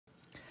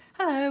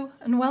Hello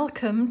and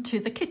welcome to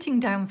the kitting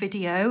down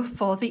video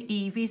for the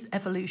Evie's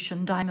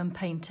Evolution diamond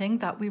painting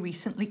that we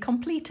recently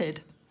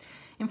completed.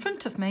 In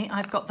front of me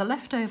I've got the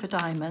leftover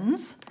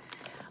diamonds,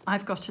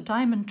 I've got a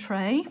diamond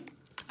tray,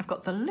 I've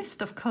got the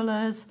list of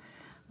colours,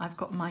 I've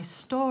got my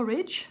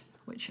storage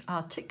which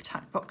are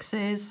tic-tac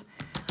boxes,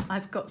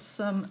 I've got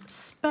some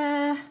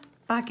spare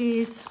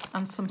baggies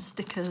and some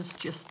stickers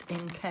just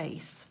in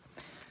case.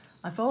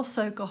 I've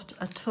also got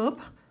a tub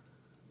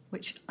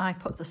which I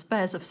put the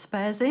spares of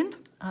spares in,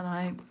 and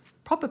I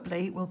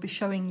probably will be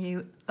showing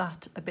you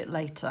that a bit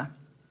later.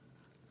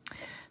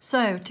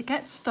 So to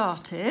get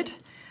started,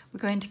 we're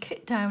going to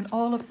kit down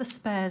all of the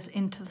spares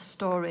into the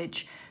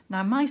storage.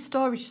 Now my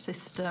storage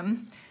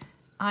system,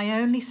 I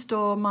only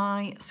store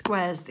my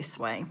squares this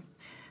way.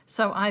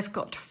 So I've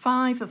got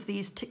 5 of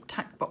these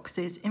tic-tac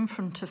boxes in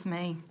front of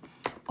me,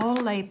 all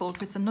labelled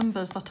with the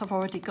numbers that I've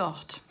already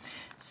got.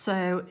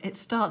 So it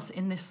starts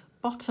in this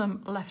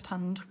bottom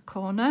left-hand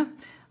corner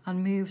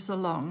and moves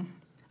along.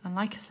 And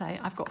like I say,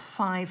 I've got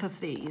 5 of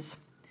these.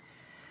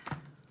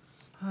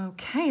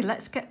 Okay,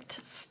 let's get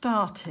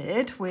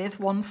started with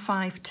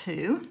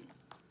 152.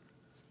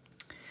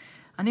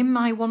 And in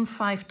my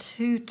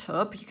 152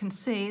 tub, you can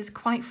see it's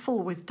quite full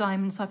with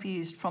diamonds I've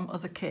used from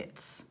other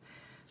kits.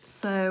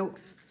 So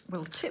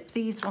we'll tip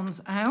these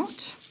ones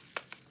out.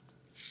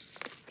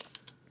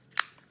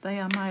 They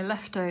are my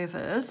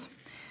leftovers.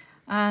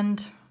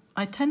 And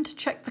I tend to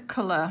check the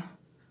colour.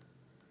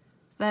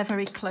 They're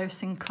very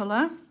close in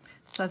colour,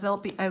 so they'll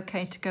be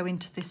okay to go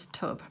into this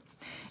tub.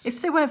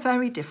 If they were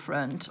very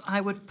different,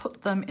 I would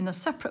put them in a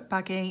separate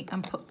baggie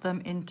and put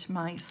them into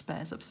my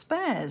spares of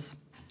spares.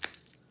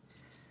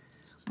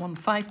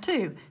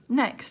 152.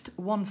 Next,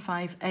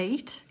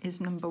 158 is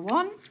number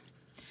 1.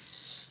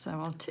 So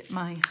I'll tip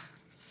my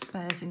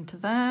spares into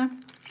there.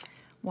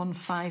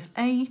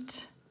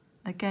 158,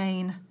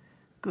 again,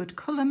 good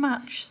colour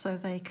match, so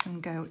they can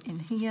go in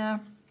here.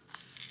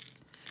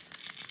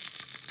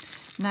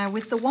 Now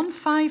with the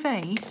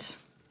 158,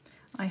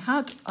 I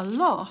had a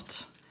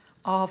lot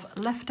of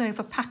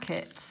leftover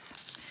packets.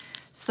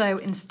 So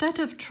instead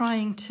of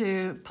trying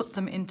to put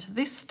them into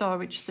this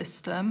storage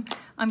system,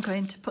 I'm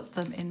going to put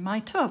them in my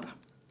tub.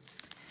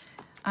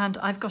 And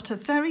I've got a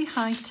very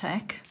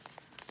high-tech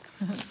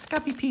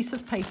scabby piece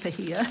of paper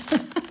here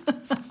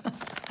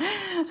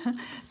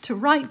to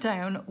write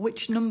down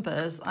which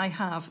numbers I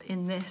have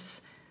in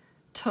this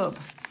tub.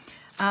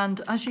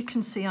 And as you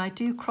can see, I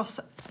do cross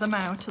them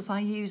out as I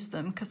use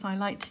them because I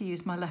like to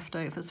use my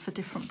leftovers for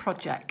different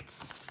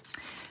projects.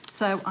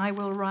 So I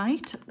will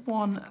write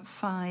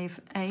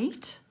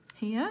 158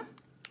 here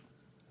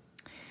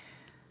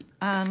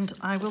and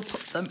I will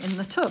put them in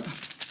the tub.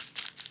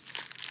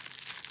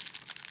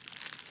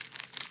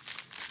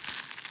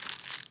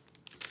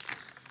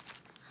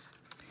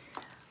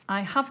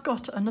 I have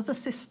got another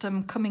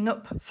system coming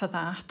up for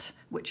that,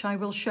 which I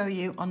will show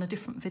you on a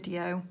different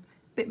video,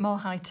 a bit more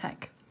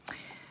high-tech.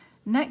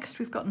 Next,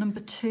 we've got number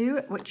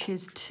 2, which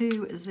is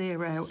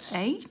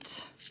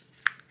 208.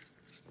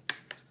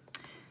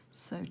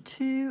 So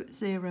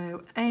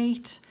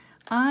 208,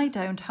 I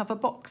don't have a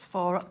box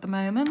for at the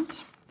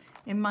moment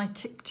in my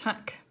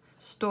tic-tac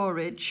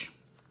storage.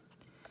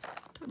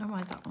 Don't know why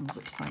that one's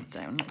upside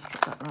down, let's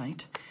put that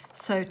right.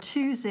 So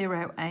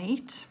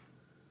 208,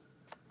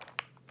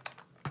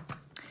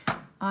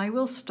 I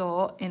will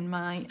store in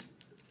my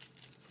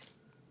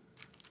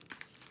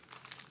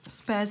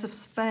spares of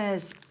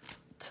spares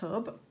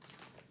tub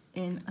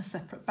in a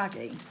separate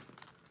baggie.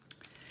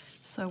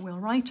 So we'll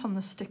write on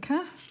the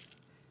sticker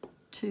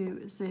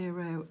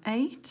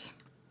 208.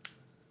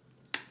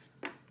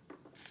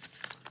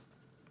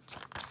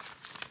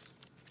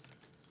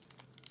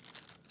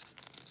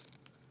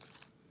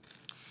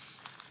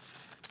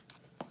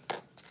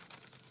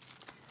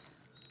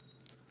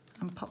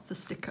 And pop the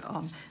sticker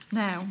on.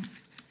 Now,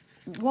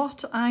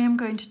 what I am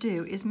going to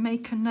do is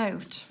make a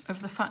note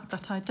of the fact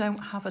that I don't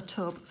have a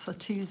tub for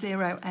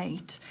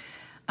 208.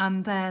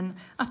 And then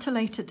at a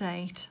later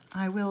date,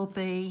 I will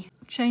be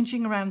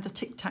changing around the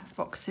tic-tac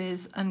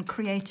boxes and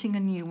creating a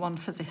new one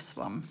for this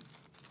one.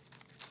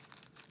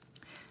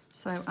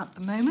 So at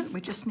the moment,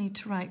 we just need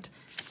to write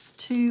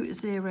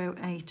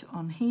 208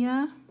 on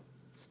here.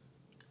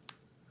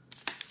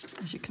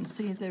 As you can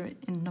see, they're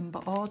in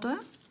number order.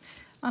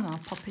 And I'll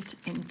pop it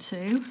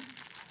into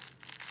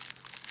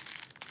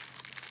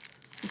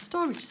the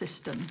storage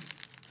system.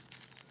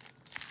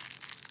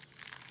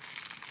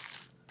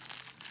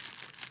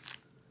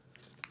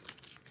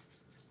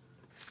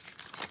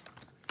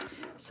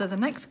 So the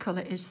next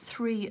colour is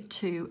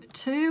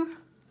 322,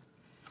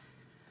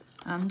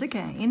 and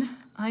again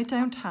I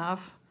don't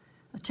have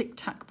a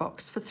tic-tac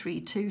box for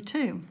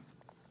 322.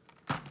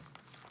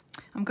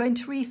 I'm going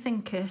to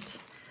rethink it.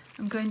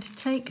 I'm going to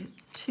take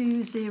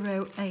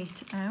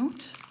 208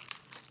 out,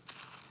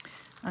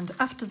 and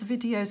after the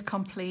video is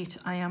complete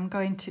I am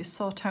going to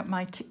sort out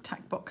my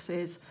tic-tac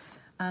boxes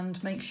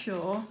and make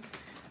sure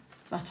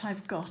that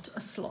I've got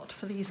a slot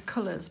for these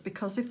colours,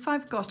 because if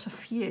I've got a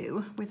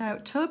few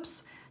without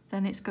tubs,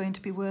 then it's going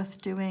to be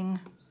worth doing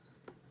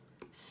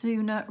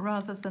sooner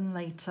rather than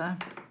later.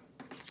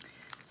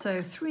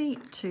 So 3,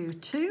 2,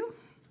 2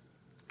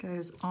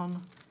 goes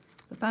on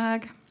the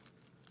bag.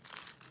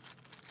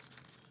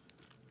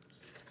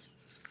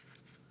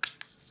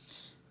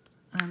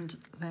 And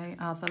they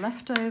are the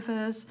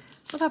leftovers,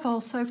 but I've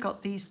also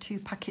got these 2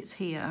 packets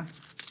here.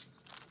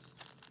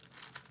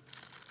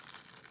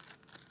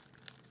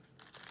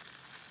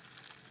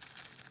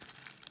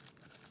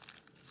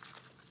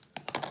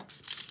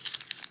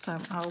 So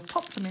I'll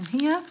pop them in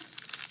here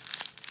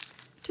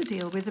to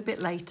deal with a bit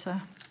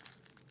later.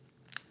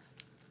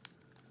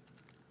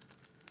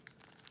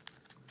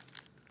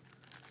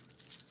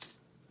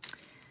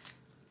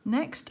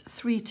 Next,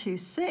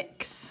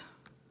 326.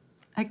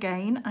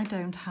 Again, I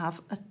don't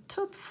have a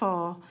tub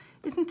for.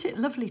 Isn't it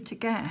lovely to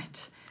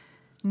get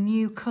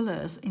new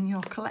colours in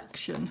your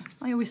collection?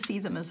 I always see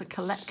them as a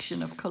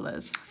collection of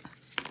colours.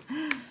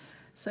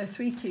 So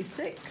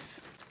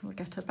 326, we'll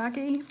get a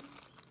baggie.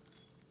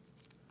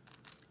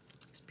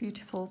 This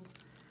beautiful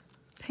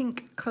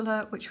pink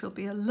colour, which will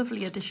be a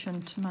lovely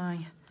addition to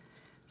my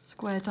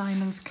Square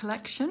Diamonds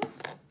collection.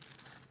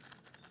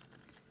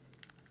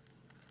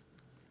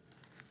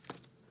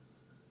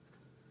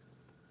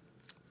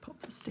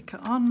 Sticker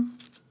on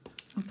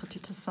and put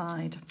it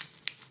aside.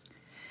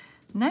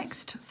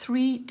 Next,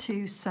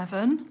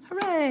 327.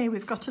 Hooray,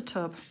 we've got a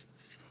tub.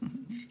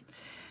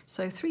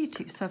 So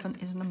 327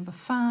 is number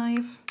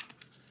 5.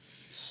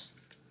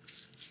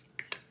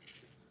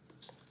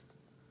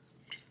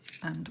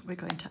 And we're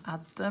going to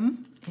add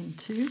them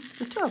into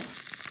the tub.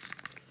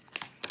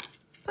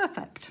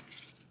 Perfect.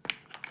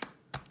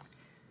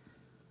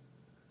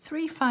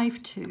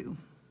 352.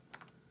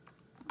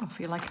 I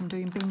feel like I'm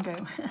doing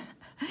bingo.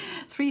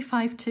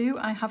 352,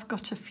 I have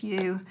got a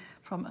few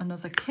from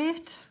another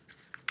kit.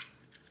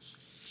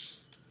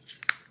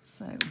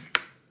 So,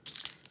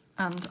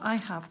 and I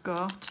have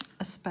got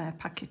a spare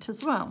packet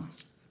as well.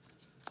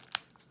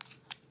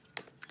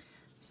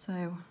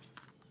 So,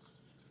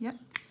 yep,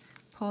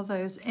 pour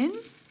those in.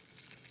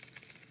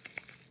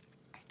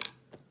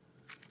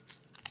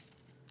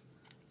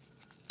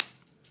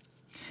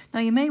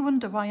 Now you may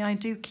wonder why I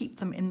do keep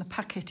them in the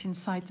packet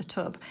inside the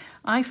tub.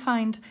 I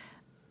find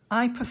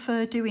I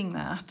prefer doing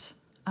that,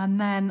 and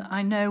then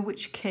I know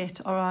which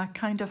kit, or I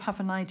kind of have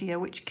an idea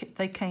which kit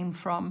they came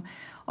from.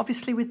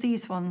 Obviously with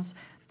these ones,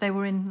 they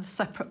were in the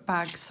separate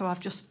bags, so I've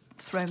just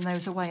thrown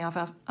those away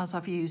as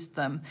I've used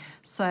them.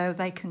 So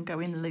they can go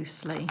in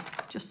loosely,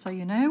 just so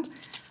you know.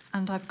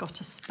 And I've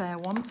got a spare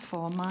one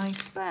for my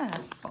spare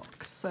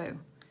box. So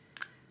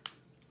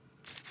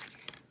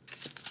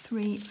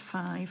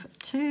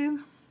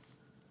 352.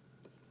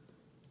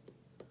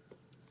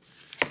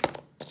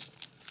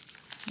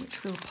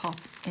 Which will pop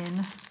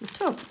in the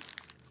tub.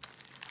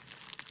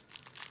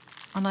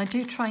 And I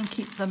do try and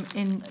keep them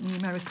in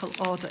numerical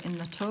order in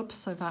the tub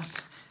so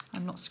that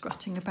I'm not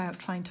scratching about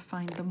trying to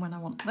find them when I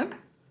want them.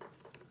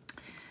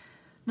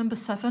 Number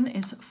 7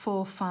 is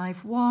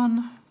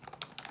 451.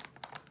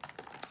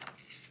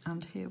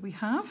 And here we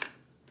have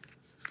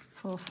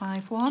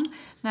 451.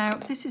 Now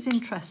this is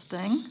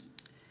interesting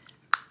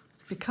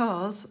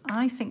because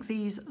I think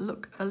these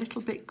look a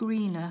little bit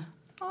greener.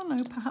 Oh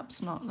no,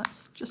 perhaps not.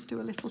 Let's just do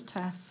a little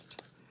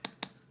test.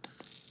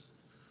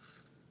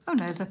 Oh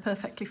no, they're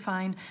perfectly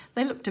fine.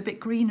 They looked a bit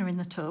greener in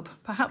the tub,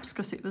 perhaps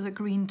because it was a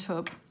green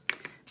tub.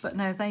 But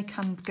no, they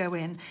can go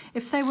in.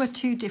 If they were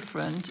too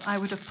different, I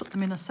would have put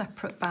them in a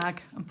separate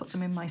bag and put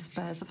them in my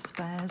spares of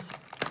spares.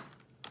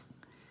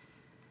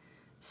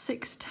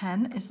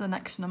 610 is the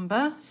next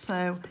number.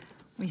 So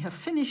we have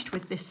finished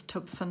with this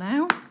tub for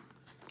now.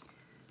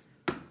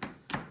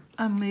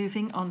 I'm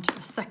moving on to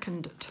the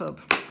second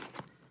tub.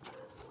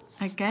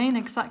 Again,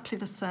 exactly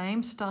the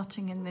same,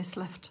 starting in this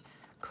left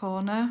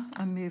corner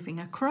and moving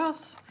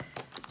across.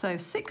 So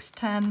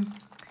 610,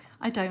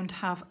 I don't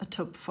have a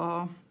tub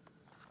for.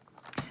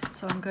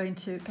 So I'm going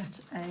to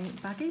get a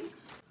baggie,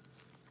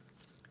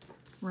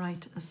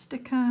 write a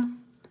sticker,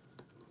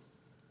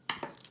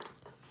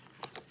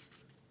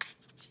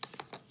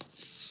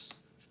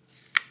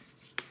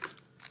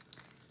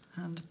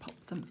 and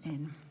pop them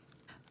in.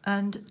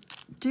 And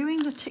doing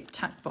the Tic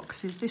Tac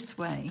boxes this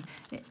way,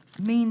 it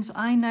means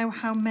I know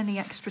how many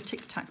extra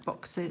Tic Tac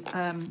boxes,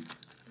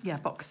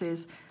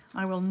 boxes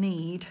I will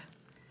need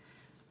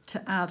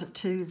to add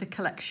to the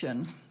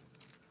collection.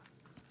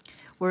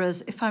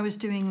 Whereas if I was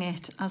doing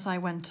it as I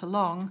went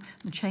along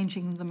and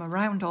changing them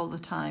around all the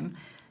time,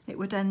 it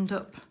would end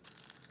up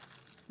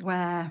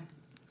where,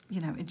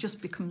 you know, it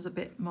just becomes a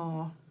bit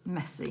more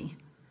messy.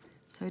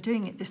 So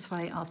doing it this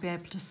way, I'll be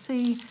able to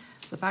see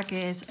the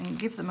baggies and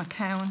give them a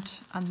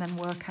count and then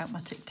work out my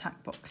Tic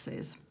Tac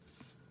boxes.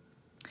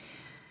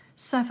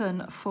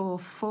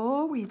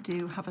 744, we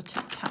do have a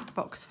Tic Tac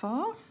box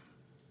for.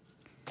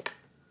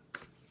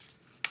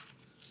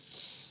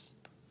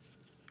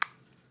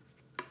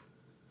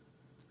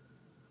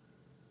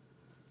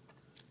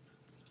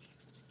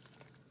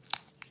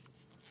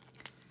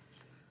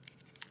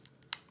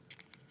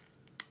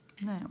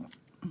 Now,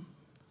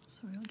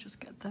 sorry, I'll just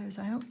get those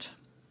out.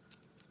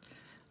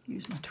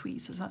 Use my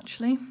tweezers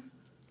actually.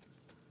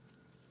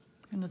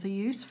 another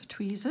use for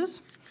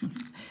tweezers.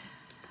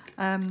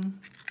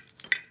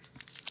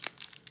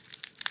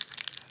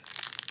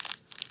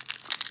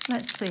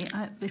 Let's see,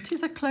 it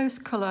is a close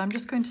colour. I'm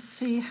just going to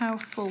see how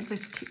full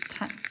this Tic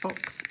Tac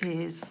box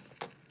is.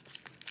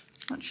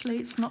 Actually,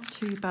 it's not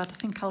too bad. I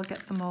think I'll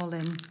get them all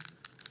in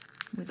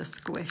with a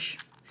squish.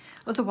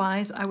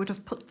 Otherwise, I would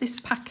have put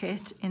this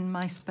packet in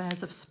my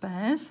spares of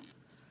spares.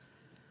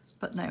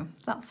 But no,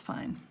 that's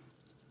fine.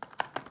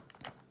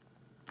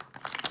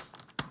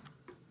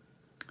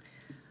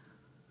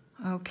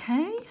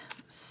 Okay,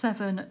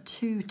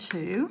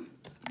 722.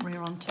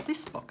 We're on to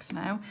this box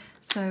now.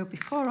 So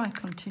before I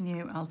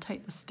continue, I'll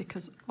take the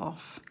stickers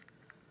off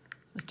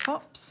the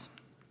tops.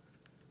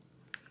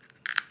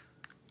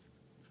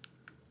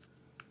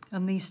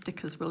 And these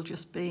stickers will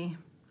just be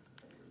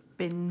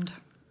binned.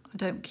 I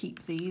don't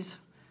keep these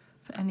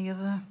for any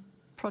other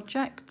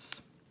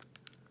projects.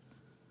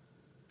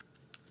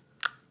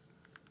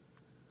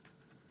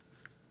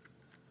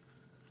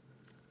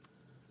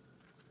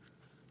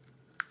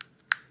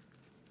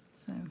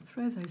 So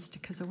throw those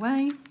stickers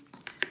away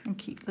and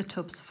keep the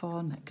tubs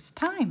for next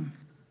time.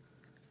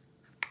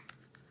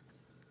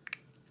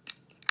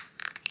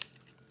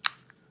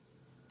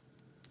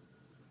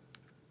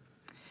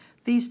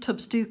 These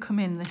tubs do come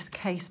in this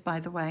case, by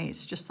the way.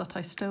 It's just that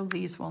I stole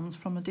these ones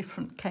from a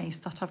different case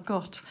that I've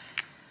got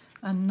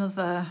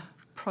another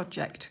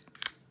project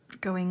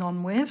going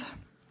on with.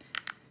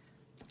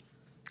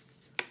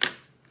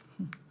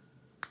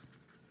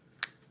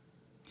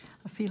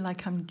 I feel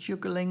like I'm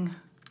juggling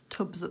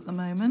tubs at the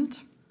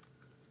moment.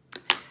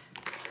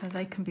 So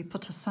they can be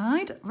put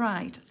aside.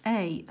 Right,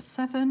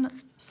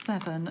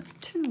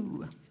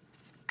 A772.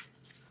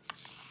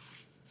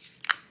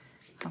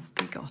 Have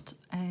we got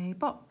a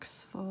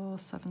box for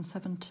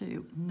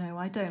 772? No,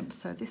 I don't.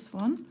 So this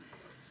one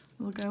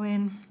will go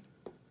in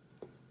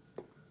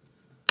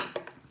a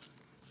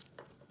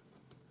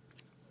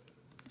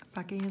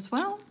baggie as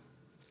well.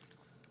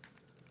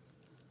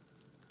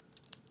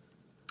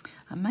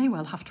 I may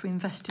well have to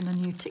invest in a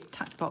new Tic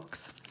Tac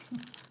box.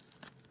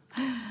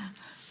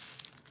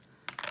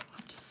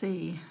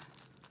 See.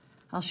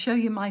 I'll show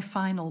you my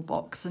final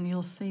box and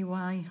you'll see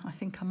why I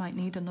think I might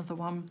need another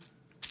one.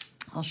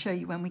 I'll show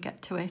you when we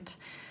get to it.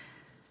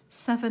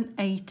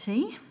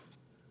 780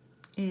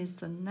 is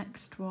the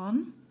next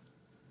one.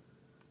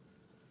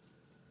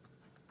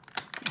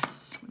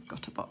 Yes, we've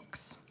got a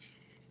box.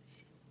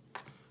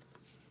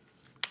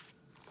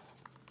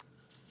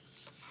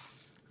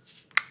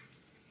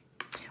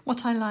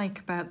 What I like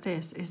about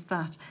this is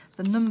that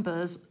the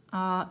numbers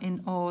are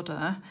in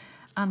order.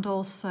 And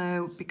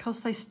also,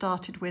 because they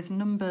started with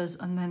numbers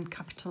and then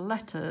capital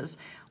letters,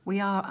 we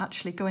are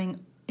actually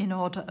going in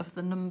order of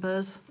the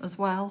numbers as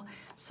well.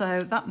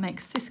 So that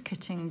makes this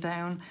kitting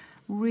down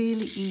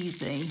really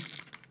easy.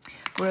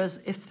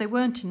 Whereas if they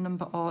weren't in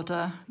number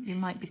order, you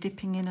might be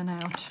dipping in and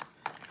out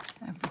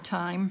every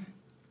time.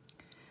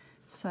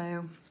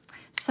 So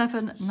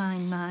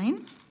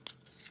 799.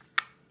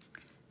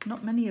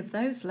 Not many of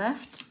those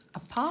left,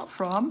 apart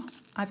from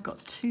I've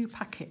got 2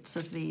 packets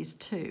of these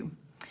too.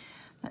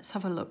 Let's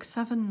have a look.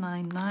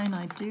 799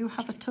 I do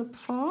have a tub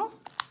for,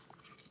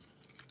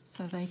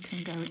 so they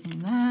can go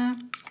in there.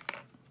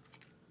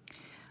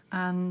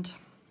 And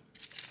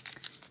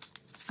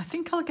I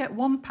think I'll get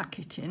 1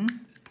 packet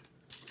in.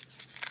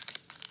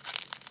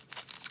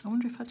 I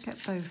wonder if I'd get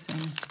both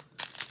in.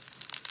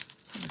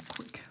 Let's have a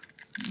quick,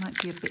 it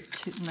might be a bit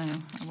too, no,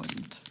 I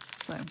wouldn't.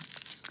 So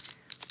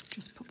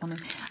just put 1 in.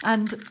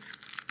 And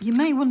you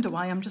may wonder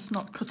why I'm just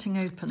not cutting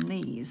open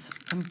these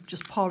and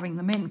just pouring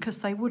them in, because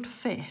they would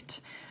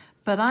fit.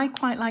 But I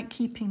quite like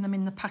keeping them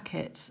in the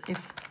packets if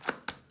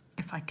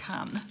I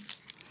can.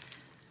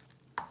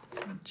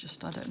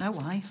 I don't know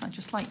why, I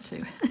just like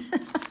to.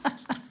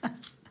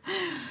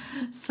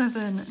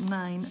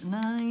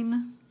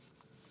 799.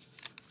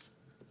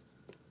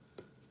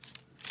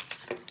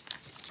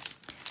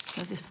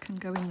 So this can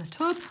go in the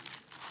tub.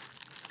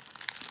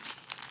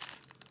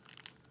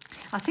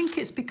 I think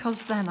it's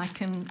because then I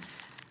can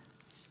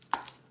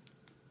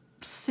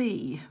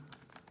see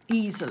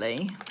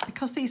easily,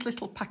 because these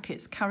little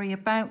packets carry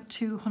about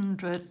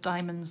 200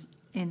 diamonds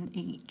in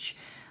each.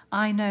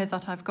 I know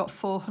that I've got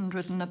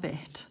 400 and a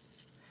bit.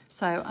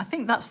 So I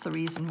think that's the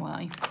reason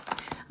why.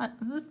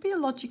 There'd be a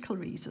logical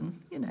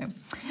reason, you know.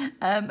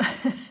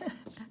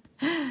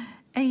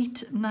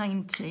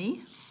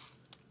 890,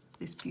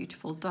 this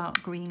beautiful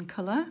dark green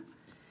colour.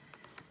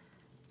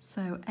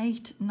 So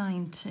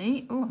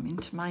 890, oh, I'm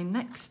into my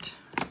next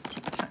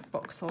Tic Tac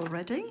box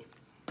already.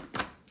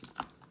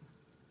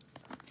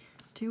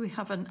 Do we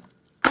have an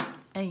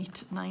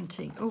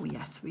 890? Oh,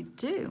 yes, we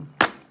do.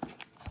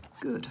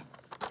 Good.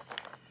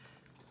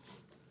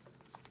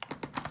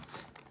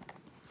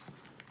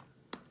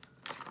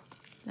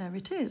 There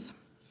it is.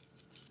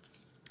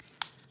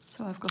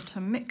 So I've got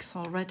a mix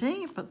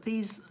already, but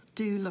these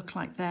do look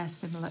like they're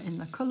similar in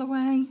the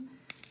colourway.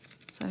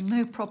 So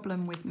no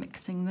problem with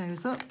mixing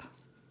those up.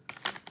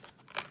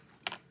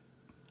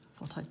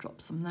 Thought I'd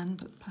drop some then,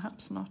 but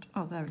perhaps not.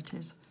 Oh, there it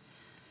is.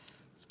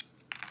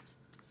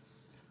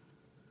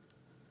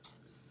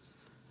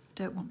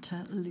 don't want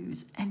to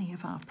lose any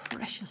of our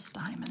precious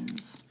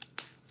diamonds.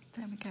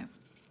 There we go.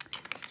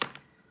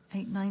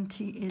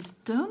 890 is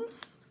done.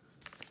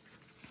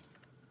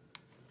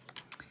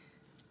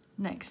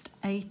 Next,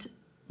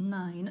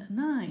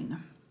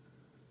 899.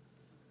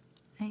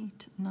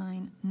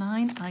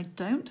 899, I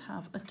don't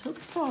have a tub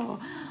for.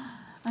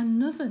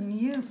 Another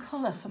new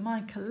colour for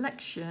my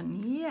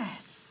collection,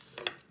 yes.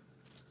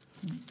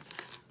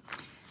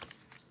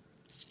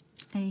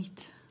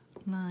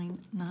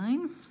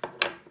 899.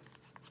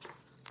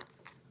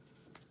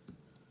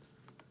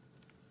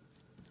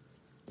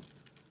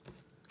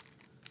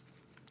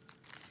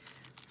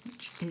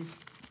 Which is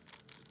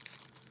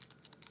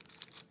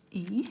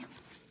E.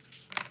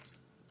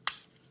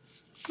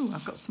 Oh,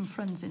 I've got some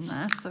friends in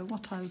there, so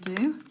what I'll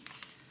do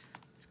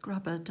is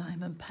grab a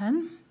diamond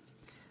pen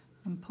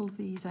and pull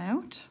these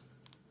out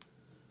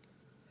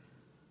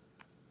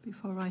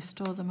before I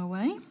store them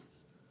away.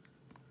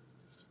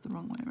 It's the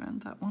wrong way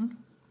around, that one.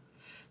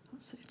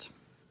 That's it.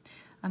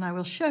 And I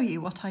will show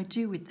you what I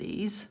do with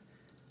these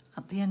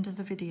at the end of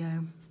the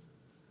video.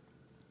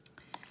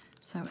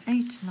 So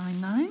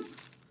 899.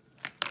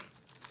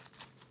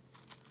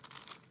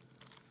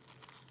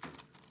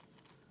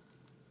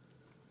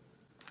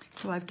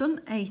 So I've done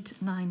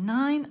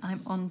 899,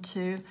 I'm on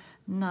to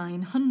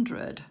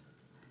 900.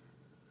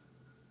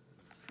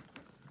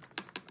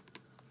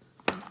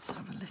 Let's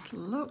have a little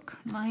look.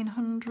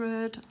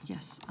 900,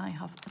 yes, I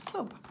have a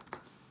tub.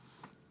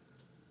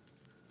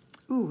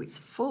 Ooh, it's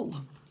full.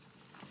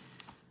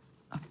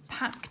 A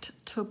packed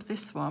tub,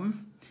 this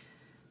one.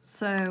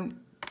 So,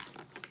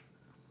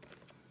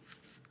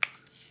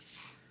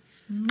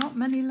 not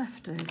many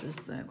leftovers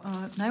though.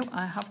 No,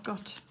 I have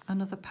got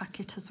another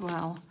packet as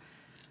well.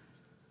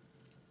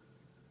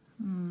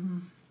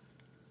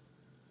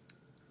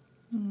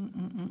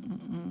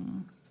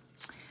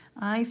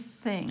 I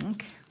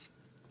think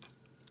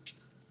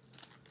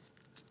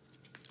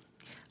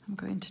I'm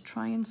going to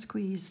try and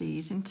squeeze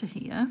these into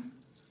here.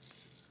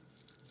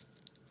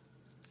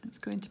 It's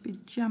going to be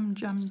jam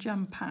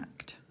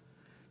packed.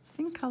 I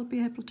think I'll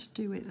be able to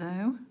do it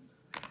though.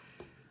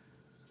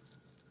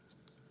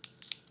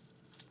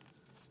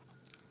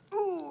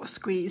 Ooh,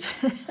 squeeze.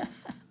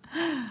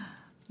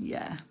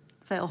 Yeah,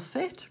 they'll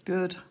fit,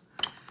 good.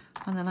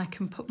 And then I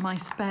can put my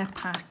spare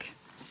pack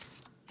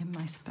in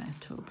my spare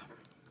tub.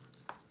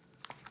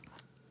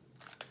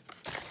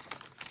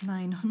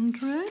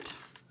 900.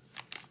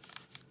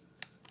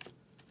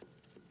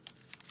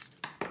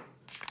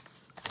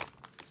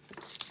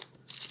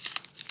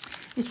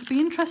 It'll be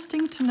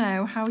interesting to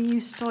know how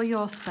you store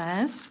your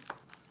spares.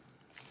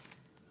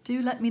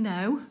 Do let me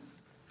know.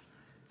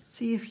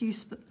 See if you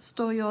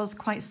store yours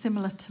quite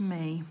similar to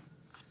me.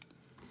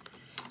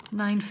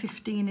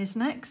 915 is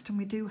next, and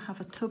we do have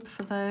a tub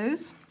for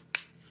those.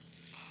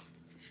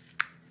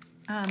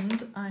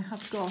 And I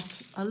have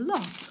got a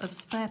lot of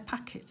spare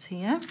packets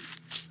here.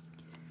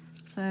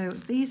 So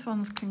these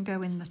ones can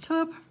go in the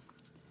tub.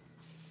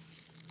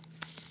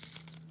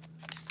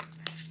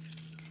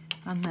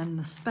 And then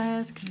the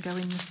spares can go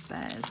in the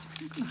spares.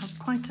 I'm going to have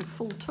quite a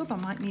full tub. I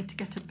might need to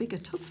get a bigger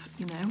tub,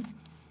 you know.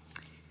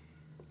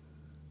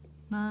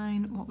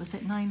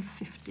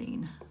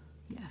 915,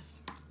 yes.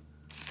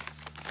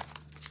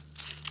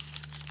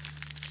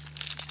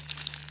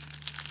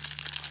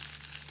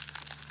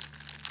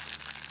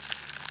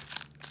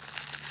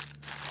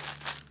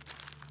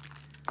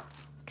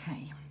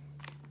 Okay.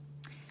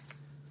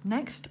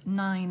 Next,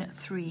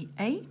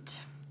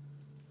 938.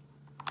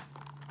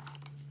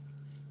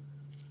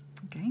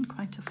 Again,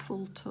 quite a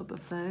full tub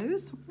of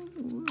those.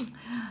 Ooh,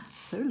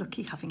 so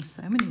lucky having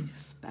so many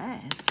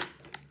spares.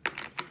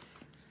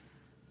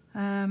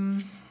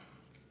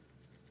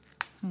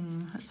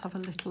 Let's have a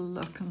little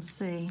look and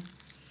see.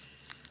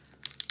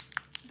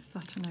 Is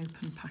that an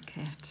open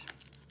packet?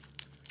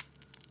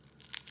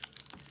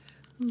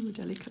 Ooh,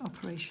 delicate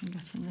operation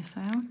getting this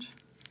out.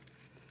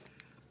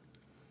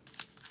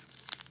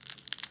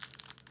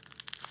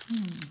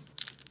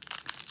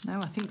 No,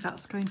 I think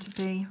that's going to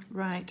be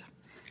right.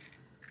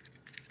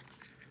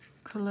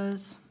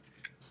 Colours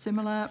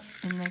similar,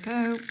 in they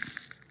go.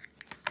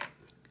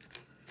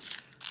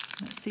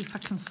 Let's see if I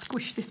can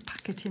squish this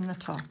packet in the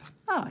top.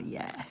 Oh,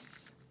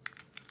 yes.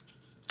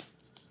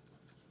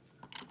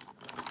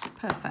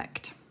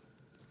 Perfect.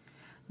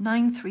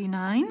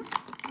 939.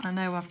 I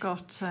know I've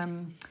got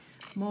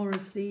more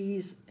of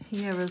these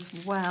here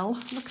as well.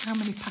 Look how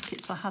many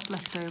packets I had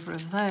left over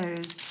of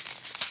those.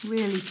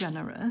 Really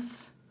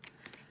generous.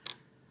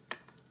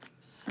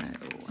 So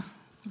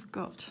we've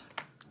got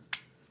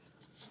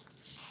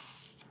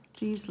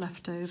these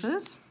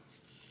leftovers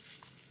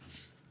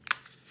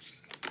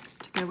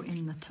to go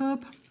in the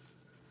tub.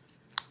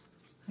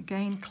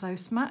 Again,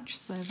 close match,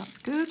 so that's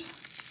good.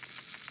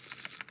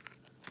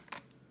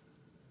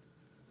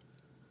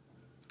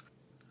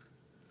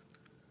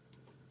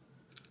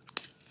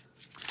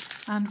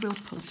 And we'll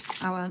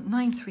put our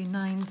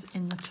 939s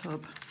in the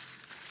tub.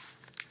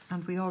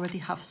 And we already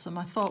have some.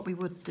 I thought we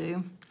would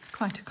do. It's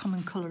quite a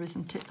common colour,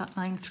 isn't it, that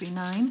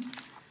 939?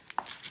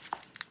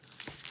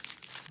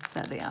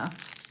 There they are.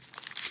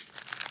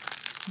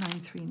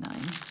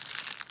 939.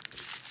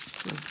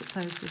 So we'll put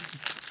those with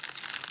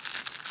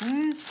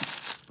those,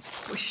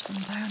 squish them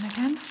down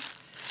again.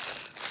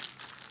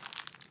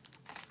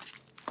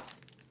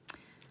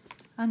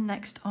 And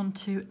next on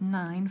to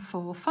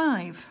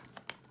 945.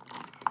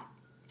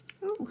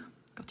 Ooh,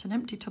 got an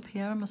empty tub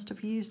here. I must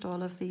have used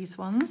all of these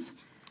ones.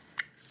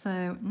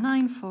 So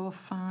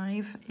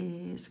 945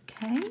 is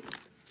K.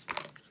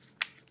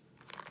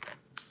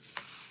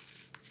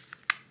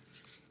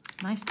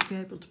 Nice to be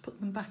able to put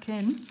them back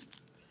in.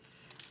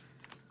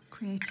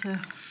 Create a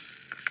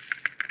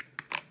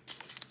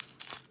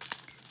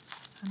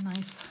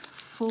nice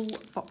full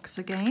box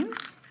again.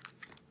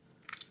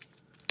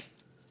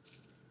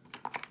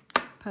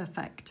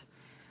 Perfect.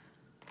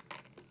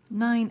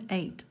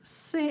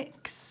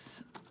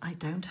 986, I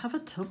don't have a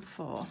tub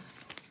for.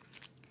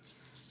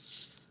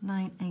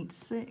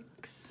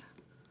 986.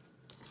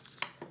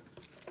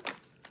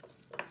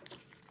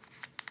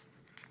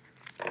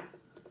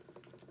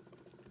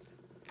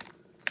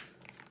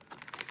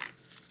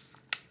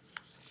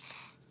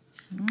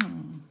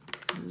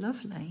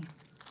 Lovely.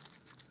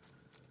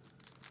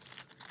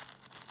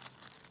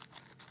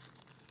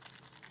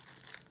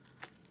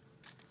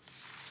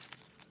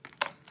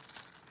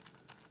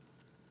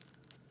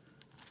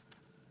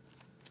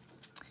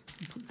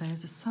 Put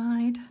those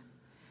aside.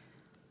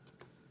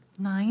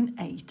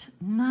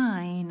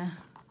 989. I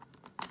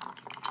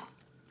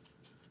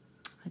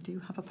do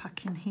have a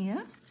pack in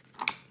here.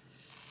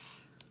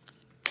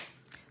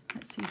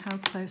 Let's see how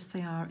close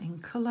they are in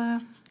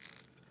colour.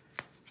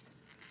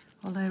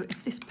 Although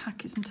if this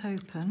pack isn't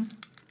open,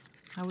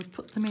 I would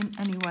put them in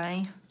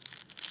anyway.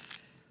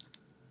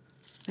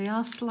 They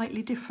are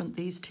slightly different,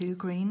 these two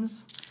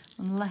greens,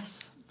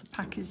 unless the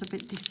pack is a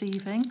bit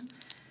deceiving.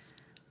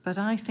 But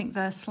I think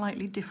they're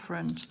slightly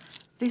different.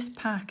 This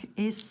pack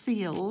is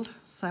sealed,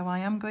 so I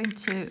am going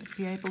to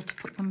be able to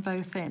put them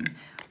both in.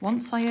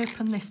 Once I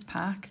open this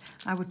pack,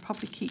 I would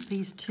probably keep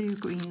these two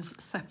greens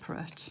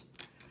separate,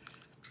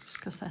 just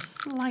because they're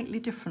slightly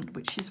different,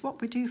 which is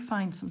what we do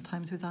find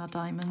sometimes with our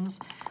diamonds.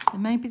 They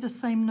may be the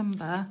same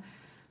number,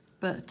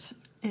 but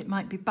it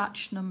might be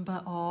batch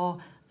number or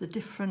the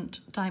different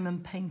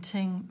diamond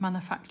painting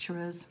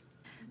manufacturers.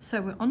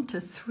 So we're on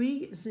to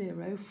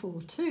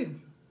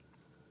 3042.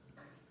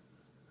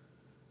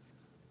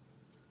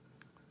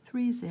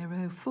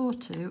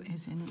 3042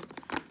 is in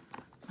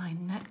my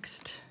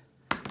next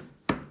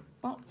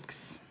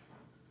box.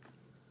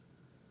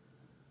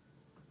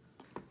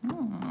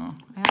 Oh,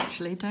 I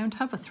actually don't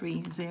have a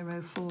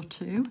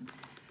 3042.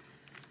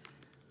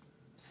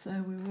 So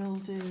we will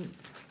do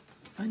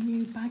a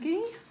new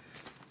baggie.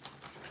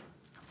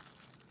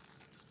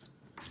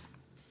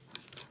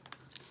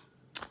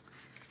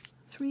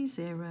 Three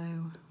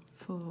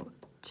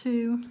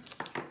 3042.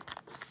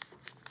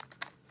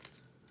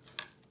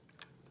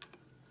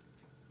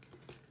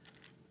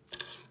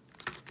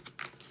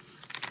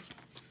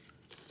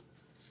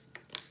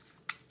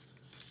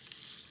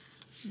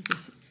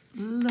 This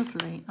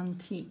lovely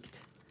antiqued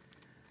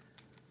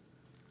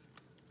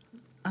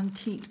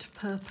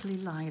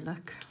purpley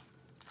lilac.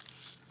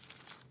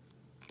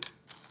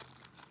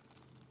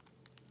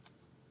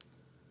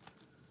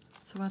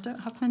 So I don't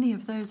have many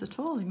of those at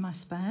all in my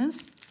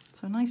spares,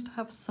 so nice to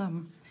have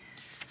some.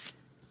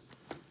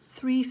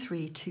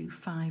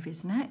 3325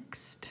 is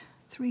next.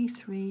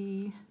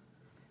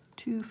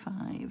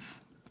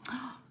 3325.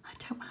 Oh, I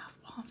don't have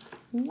one.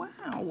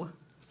 Wow,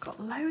 got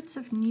loads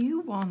of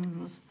new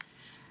ones.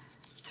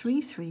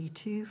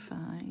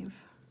 3325.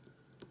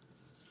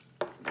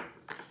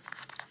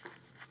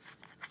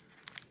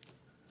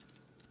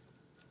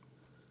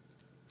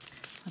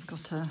 I've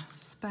got a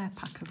spare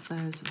pack of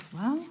those as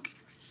well.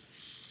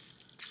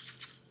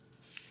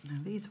 Now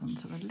these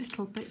ones are a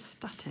little bit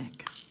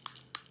static.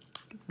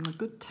 Give them a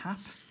good tap.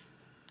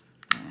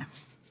 There.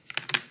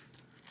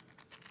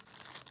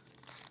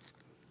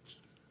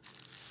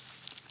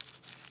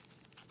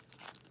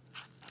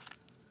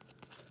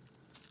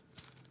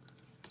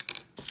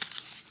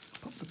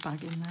 Pop the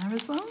bag in there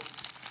as well,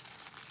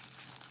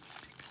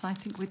 because I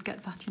think we'd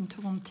get that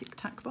into one Tic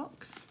Tac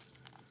box.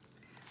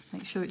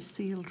 Make sure it's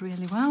sealed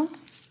really well.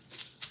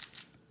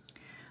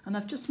 And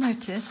I've just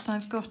noticed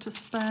I've got a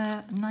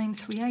spare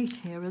 938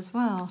 here as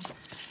well.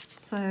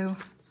 So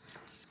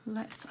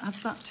let's add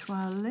that to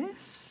our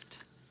list.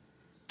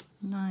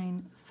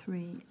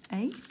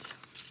 938.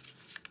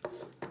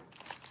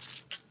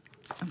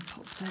 And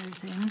pop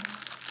those in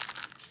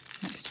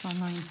next to our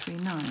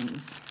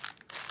 939s.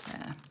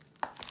 There.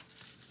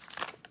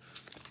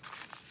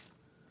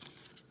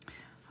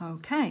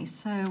 Okay,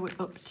 so we're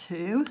up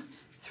to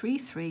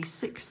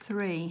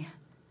 3363.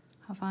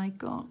 Have I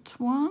got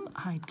one?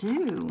 I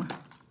do.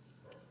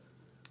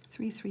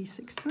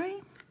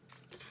 3363.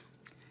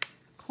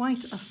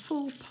 Quite a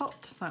full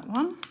pot, that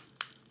one.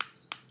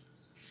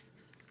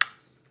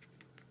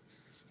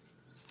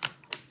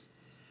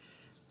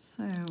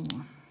 So,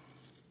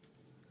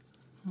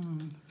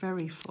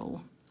 very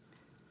full.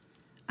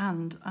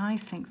 And I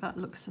think that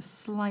looks a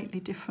slightly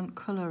different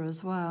colour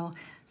as well.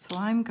 So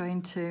I'm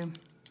going to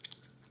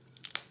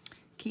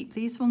keep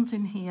these ones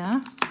in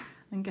here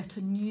and get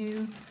a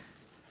new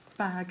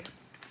bag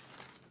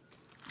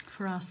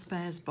for our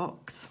spares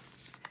box.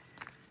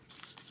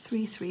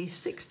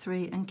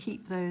 3363, and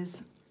keep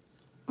those.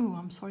 Oh,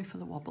 I'm sorry for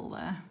the wobble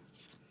there.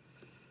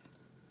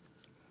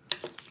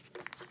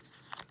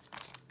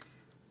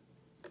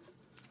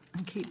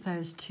 And keep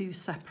those two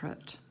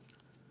separate.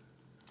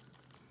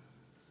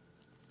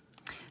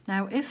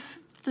 Now, if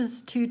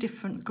there's two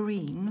different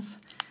greens,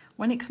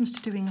 when it comes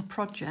to doing a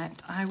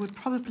project, I would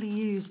probably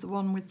use the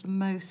one with the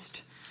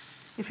most.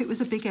 If it was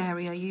a big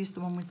area, use the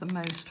one with the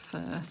most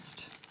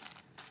first.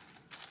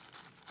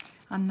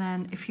 And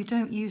then if you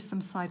don't use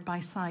them side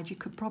by side, you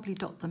could probably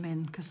dot them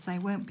in because they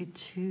won't be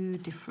too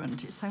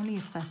different. It's only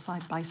if they're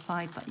side by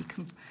side that you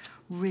can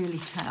really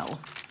tell.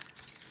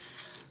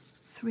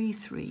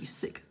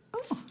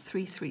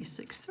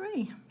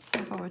 3363. So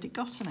I've already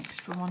got an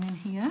extra one in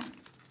here.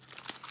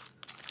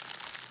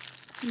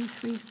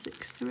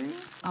 3363.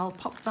 I'll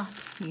pop that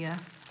here.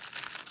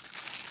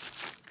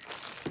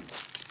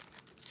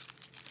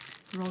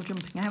 We're all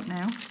jumping out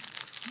now.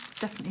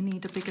 Definitely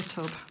need a bigger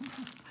tub.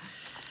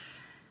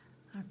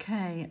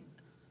 Okay,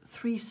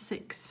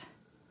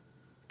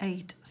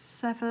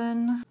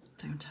 3687.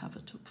 Don't have a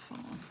tub for.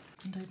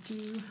 And I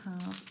do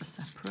have a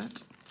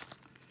separate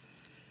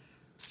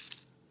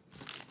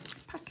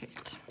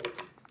packet.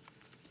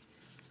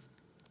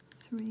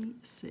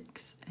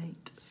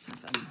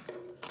 3687.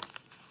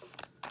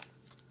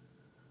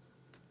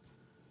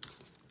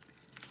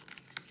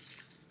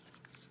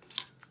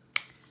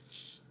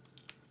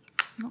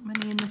 Not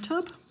many in the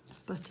tub,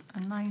 but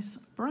a nice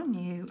brand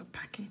new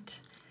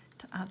packet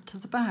to add to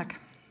the bag.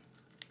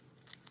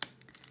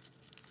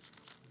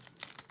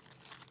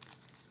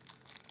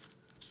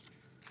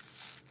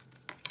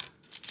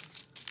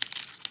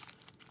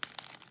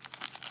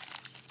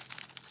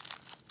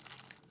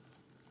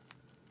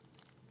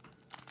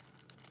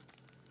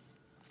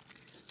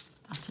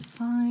 That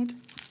aside.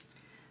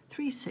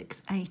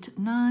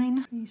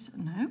 3689.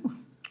 No.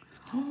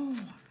 Oh,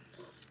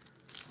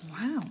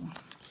 wow.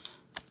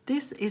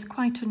 This is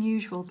quite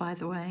unusual, by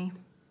the way.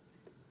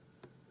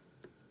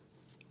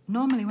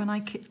 Normally when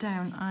I kit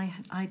down,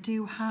 I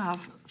do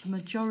have the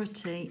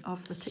majority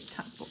of the Tic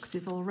Tac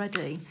boxes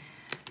already.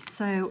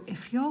 So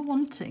if you're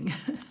wanting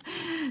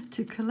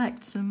to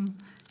collect some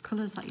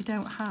colours that you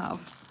don't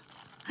have,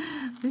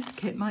 this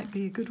kit might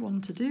be a good one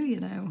to do,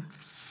 you know.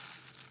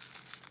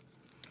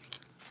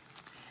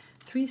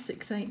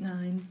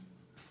 3689.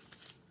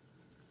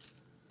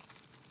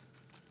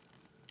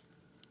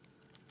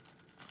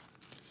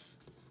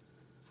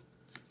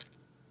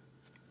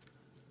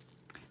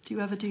 Do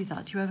you ever do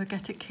that? Do you ever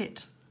get a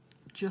kit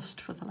just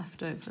for the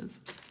leftovers?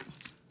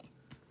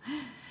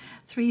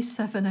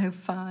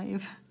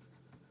 3705.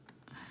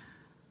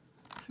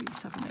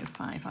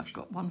 3705 I've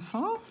got one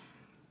for.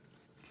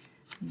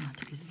 And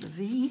that is the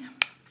V.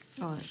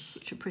 Oh, it's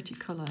such a pretty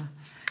colour.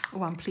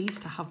 Oh, I'm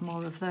pleased to have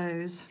more of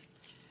those.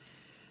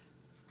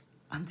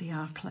 And they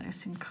are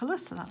close in colour,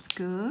 so that's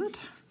good.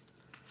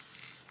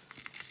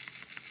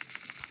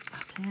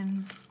 Put that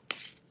in.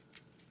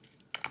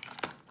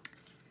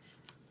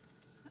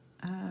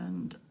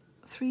 And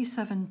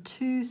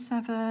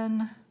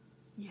 3727,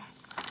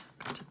 yes,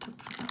 got a tub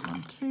for that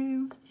one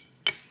too.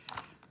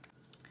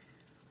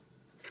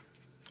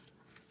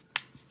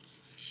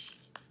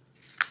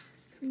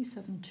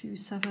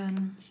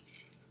 3727.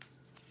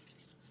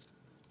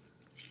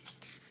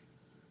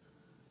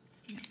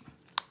 Yep.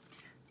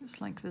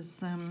 Looks like there's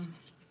some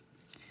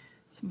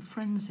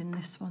friends in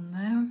this one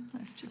though.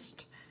 Let's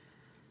just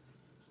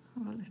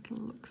have a little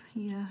look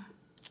here.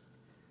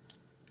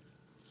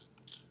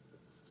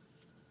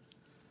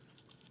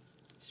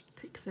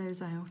 Pick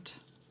those out.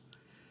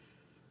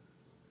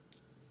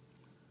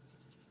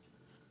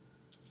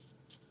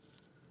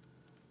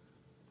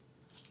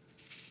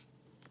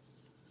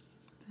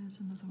 There's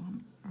another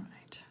one,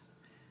 right.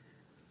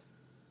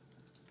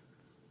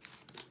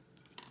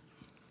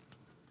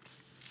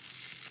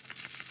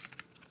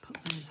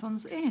 Put those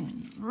ones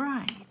in.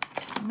 Right,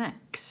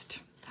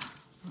 next,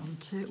 we're on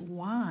to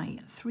Y,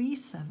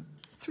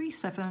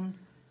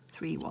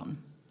 3731.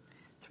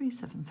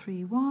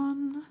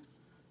 3731.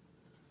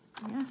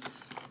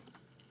 Yes.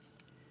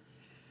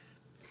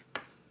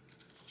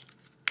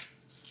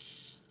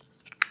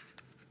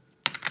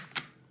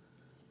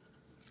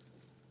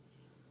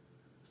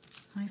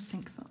 I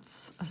think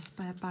that's a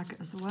spare bag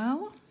as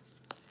well.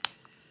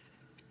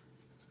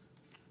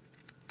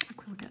 I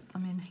think we'll get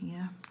them in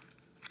here.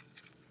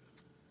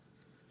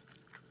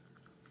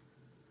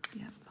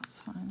 Yeah, that's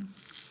fine.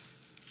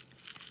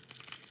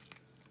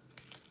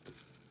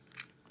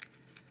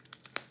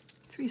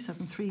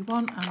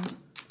 $3731, and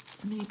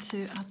need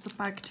to add the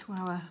bag to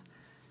our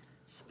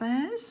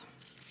spares.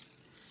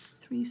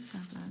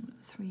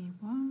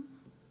 3731.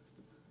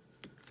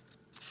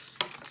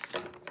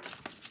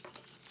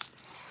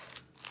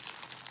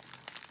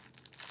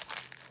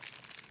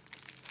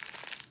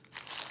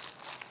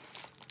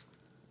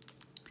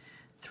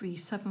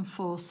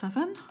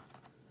 $3747.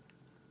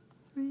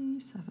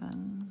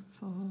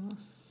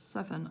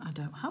 3747. I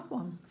don't have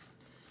one.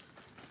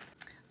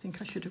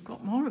 think I should have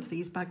got more of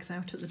these bags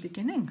out at the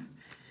beginning.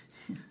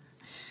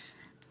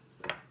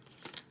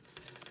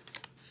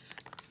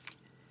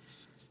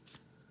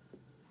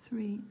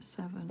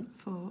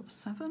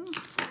 3747,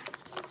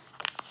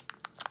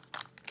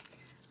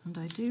 and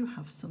I do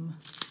have some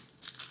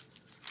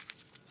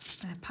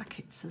spare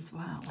packets as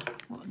well.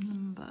 What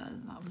number?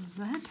 That was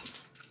Z.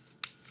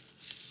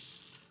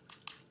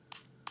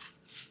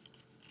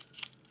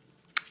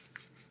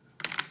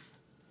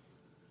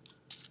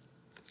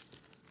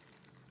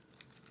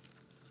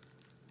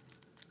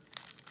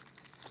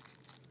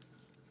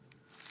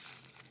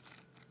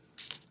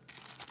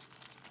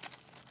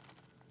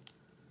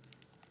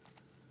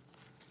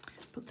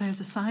 Put those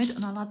aside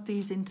and I'll add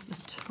these into the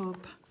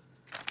tub.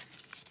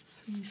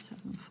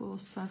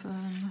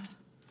 3747.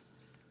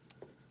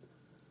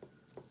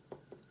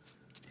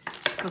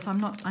 Because I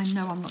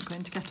know I'm not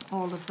going to get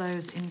all of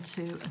those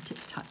into a Tic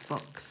Tac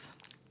box.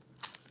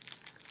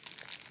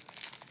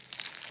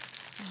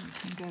 So they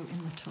can go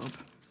in the tub.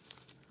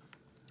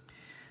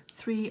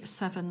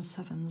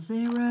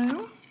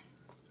 3770.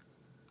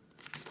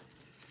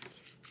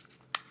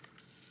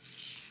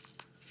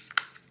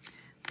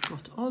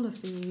 Got all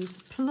of these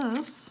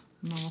plus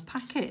more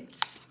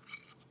packets.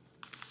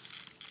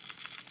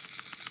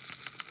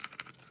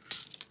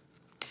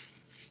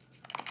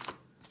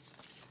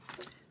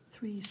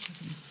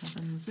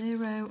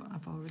 $3770.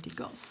 I've already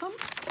got some.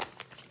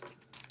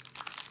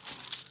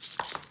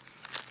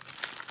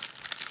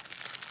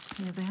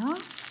 Here they are.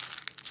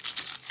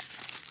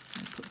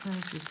 So put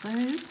those with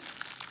those.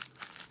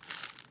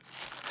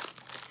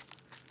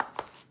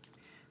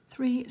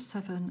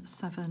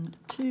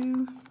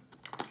 3772.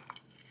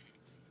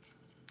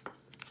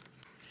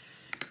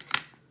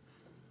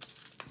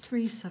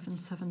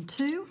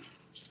 3772.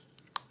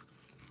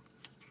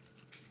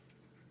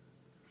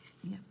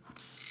 Yep.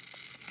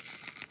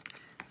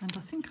 And I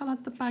think I'll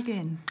add the bag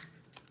in.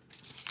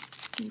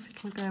 See if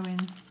it'll go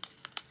in.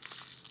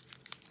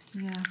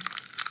 Yeah.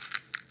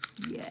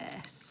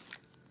 Yes.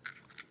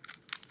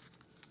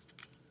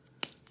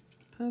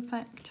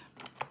 Perfect.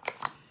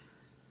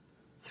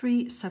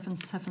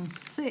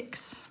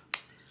 3776,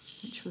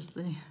 which was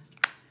the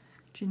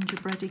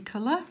gingerbready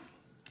colour.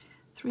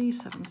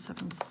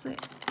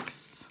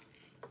 3776.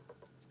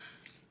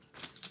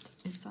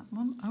 Is that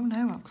one? Oh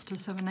no, I've got a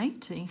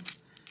 780.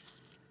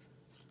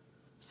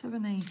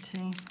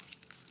 780.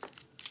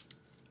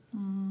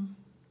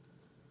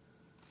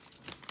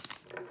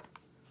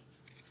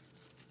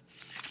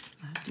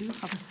 I do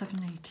have a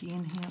 780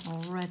 in here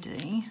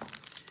already.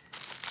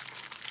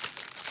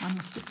 I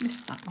must have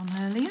missed that one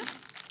earlier.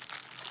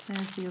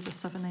 There's the other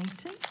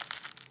 780.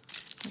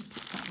 So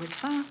put that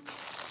with that.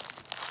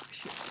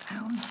 Push it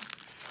down.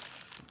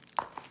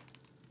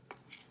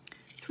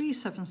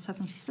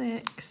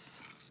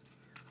 3776.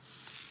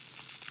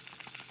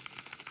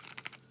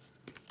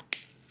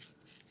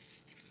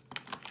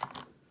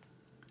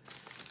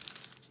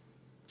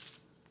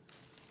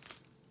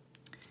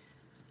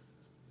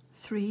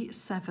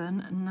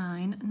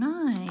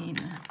 3799.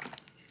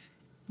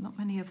 Not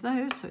many of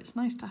those, so it's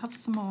nice to have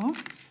some more.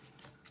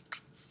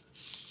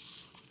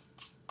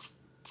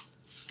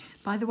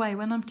 By the way,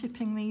 when I'm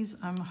tipping these,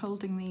 I'm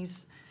holding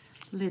these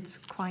lids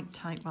quite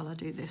tight while I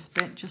do this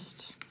bit,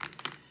 just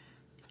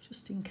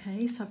in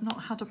case. I've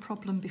not had a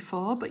problem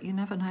before, but you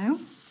never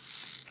know.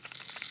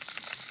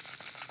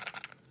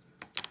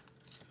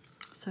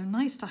 So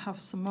nice to have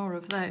some more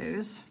of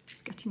those.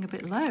 It's getting a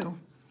bit low.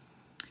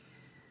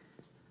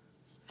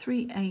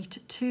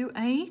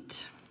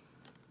 3828.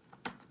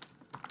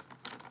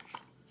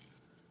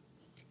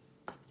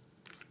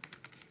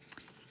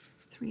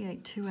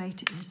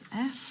 3828 is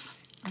F.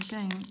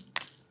 Again,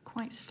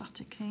 quite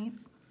staticky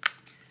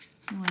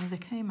the way they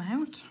came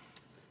out.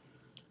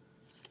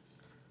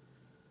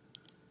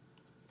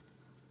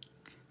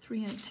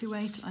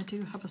 3828 I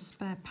do have a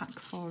spare pack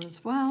for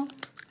as well.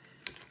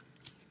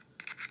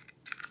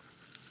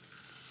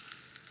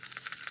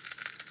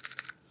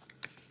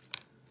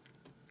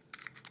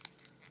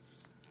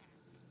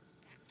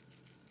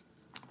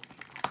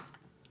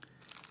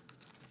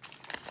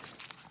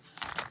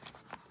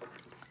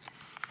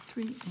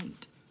 Three,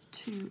 8,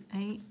 2,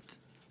 8.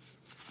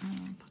 I'll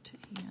put it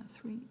here.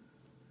 3,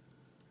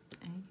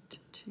 8,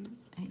 2,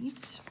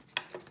 8.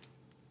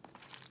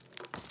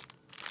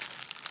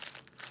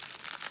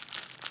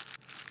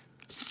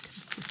 That can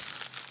sit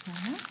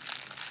there.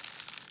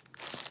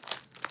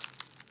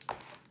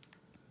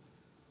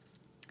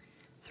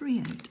 3,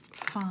 8,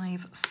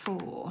 5,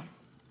 4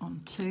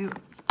 onto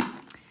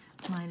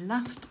my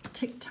last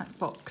Tic Tac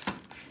box.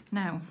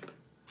 Now,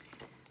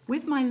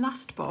 with my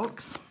last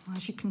box,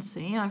 as you can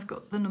see, I've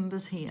got the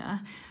numbers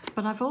here,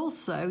 but I've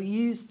also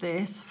used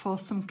this for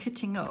some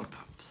kitting up.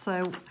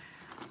 So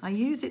I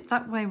use it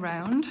that way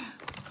round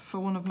for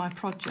one of my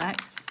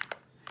projects.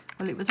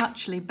 Well, it was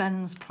actually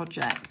Ben's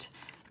project.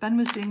 Ben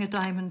was doing a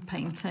diamond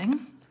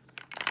painting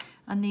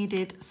and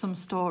needed some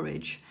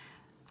storage.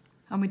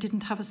 and we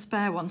didn't have a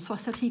spare one, so I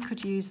said he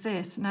could use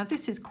this. Now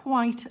this is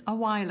quite a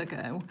while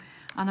ago,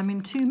 and I'm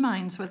in two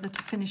minds whether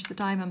to finish the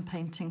diamond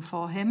painting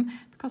for him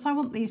because I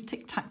want these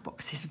Tic Tac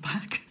boxes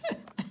back.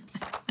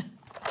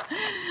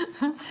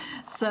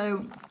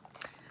 So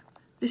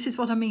this is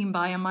what I mean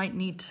by I might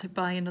need to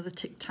buy another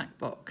Tic Tac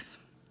box.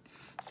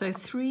 So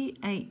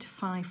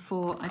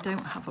 3854 I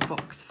don't have a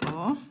box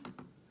for,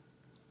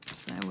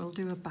 so we'll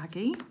do a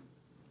baggie.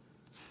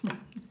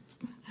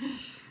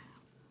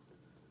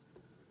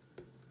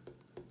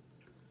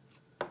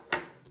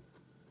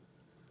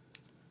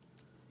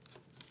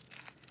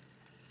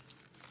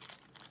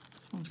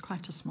 This one's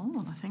quite a small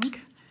one, I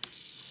think.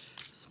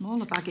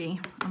 Smaller baggie,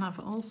 and I've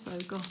also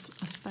got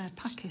a spare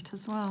packet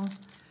as well.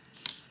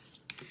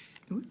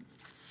 Ooh.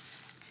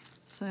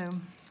 So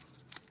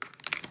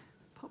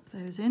pop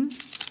those in,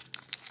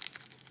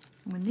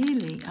 and we're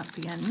nearly at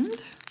the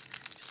end.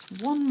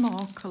 Just one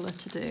more colour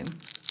to do.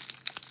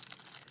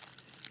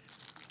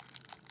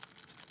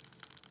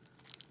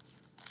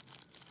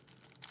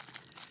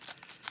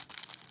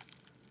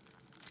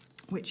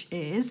 Which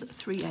is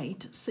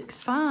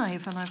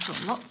 3865, and I've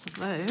got lots of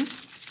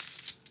those.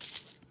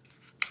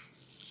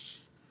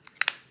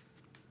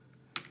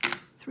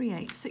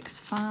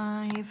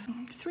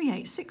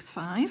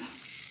 3865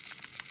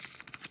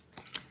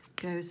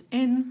 goes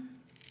in,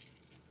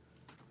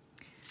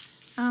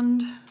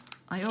 and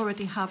I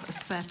already have a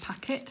spare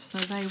packet, so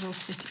they will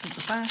sit at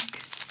the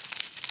back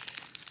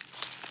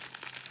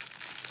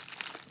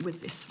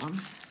with this one.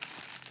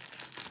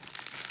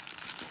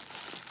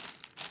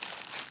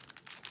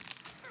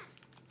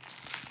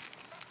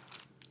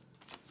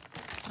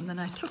 And then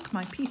I took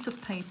my piece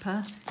of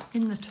paper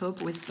in the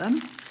tub with them.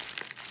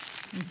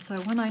 And so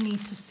when I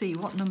need to see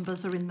what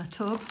numbers are in the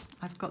tub,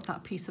 I've got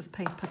that piece of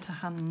paper to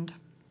hand.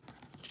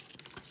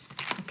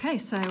 Okay,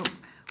 so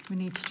we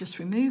need to just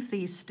remove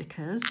these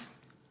stickers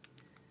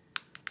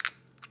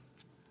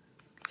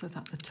so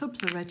that the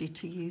tubs are ready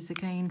to use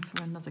again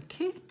for another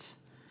kit.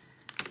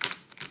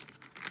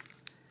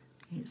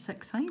 It's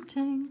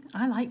exciting.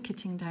 I like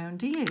kitting down,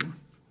 do you?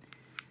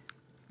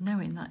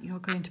 Knowing that you're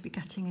going to be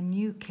getting a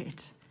new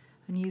kit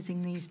and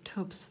using these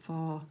tubs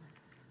for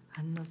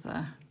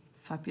another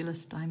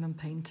fabulous diamond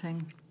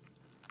painting.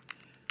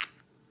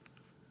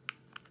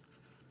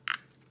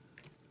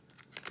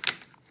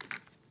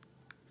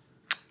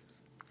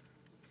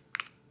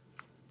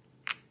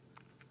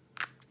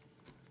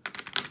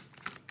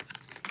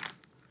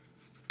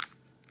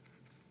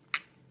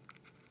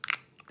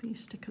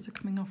 These stickers are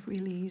coming off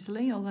really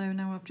easily, although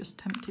now I've just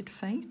tempted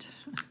fate.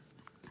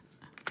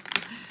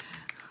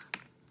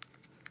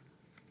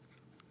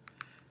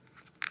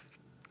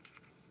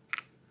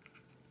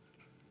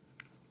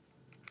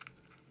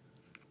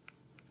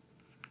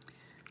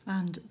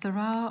 And there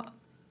are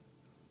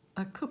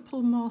a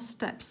couple more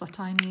steps that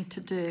I need to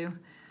do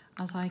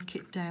as I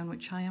kit down,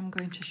 which I am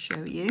going to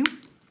show you.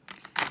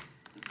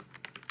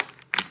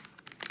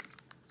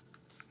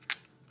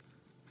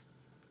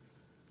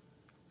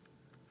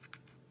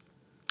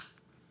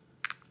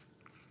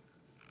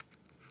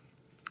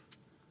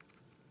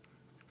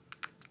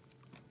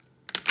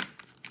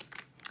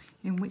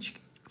 In which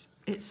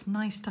it's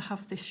nice to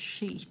have this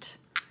sheet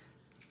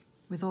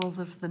with all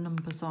of the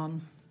numbers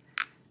on.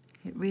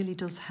 It really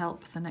does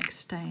help the next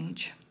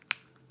stage.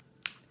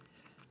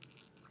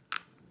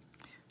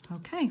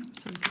 Okay,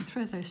 so we can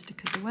throw those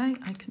stickers away.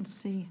 I can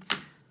see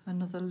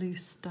another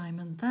loose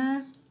diamond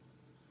there.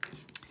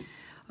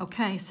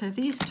 Okay, so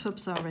these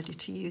tubs are ready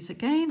to use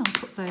again. I'll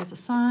put those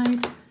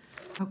aside.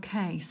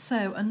 Okay,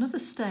 so another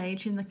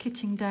stage in the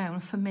kitting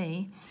down for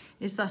me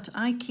is that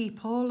I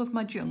keep all of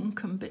my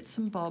junk and bits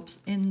and bobs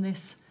in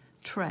this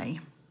tray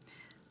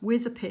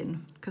with a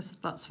pin, because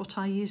that's what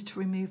I use to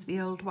remove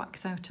the old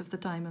wax out of the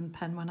diamond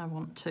pen when I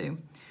want to.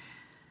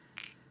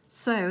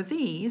 So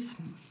these,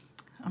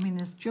 I mean,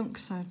 there's junk,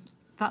 so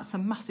that's a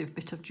massive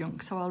bit of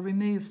junk, so I'll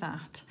remove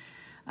that.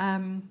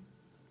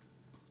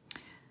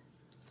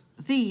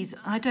 These,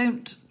 I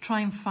don't try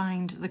and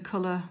find the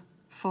colour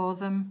for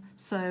them,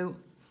 so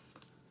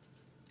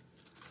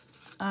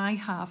I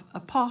have a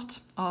pot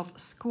of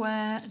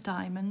square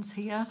diamonds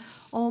here,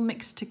 all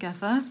mixed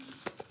together.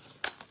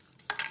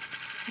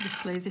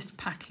 Obviously this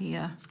pack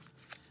here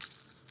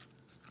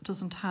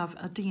doesn't have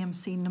a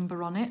DMC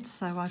number on it,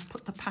 so I've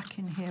put the pack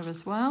in here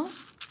as well.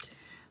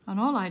 And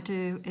all I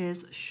do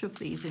is shove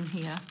these in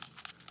here.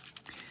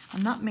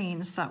 And that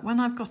means that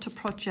when I've got a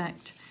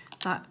project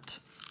that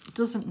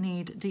doesn't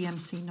need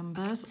DMC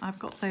numbers, I've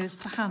got those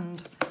to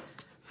hand.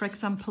 For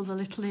example, the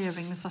little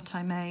earrings that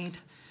I made,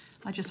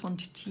 I just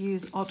wanted to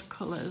use odd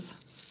colours.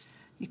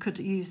 You could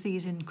use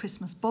these in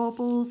Christmas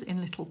baubles,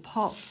 in little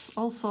pots,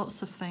 all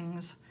sorts of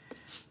things.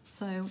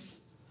 So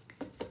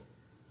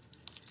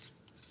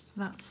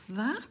that's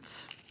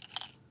that.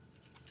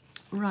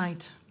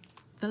 Right,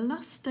 the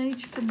last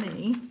stage for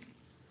me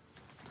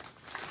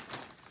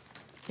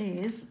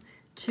is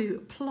to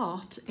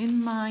plot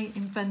in my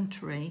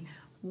inventory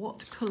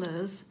what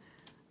colours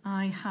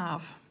I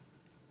have.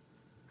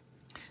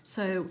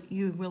 So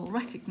you will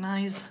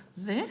recognise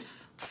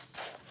this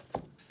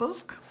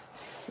book,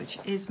 which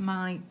is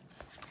my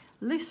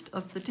list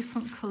of the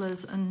different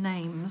colours and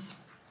names.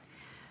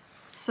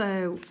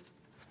 So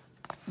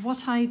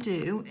what I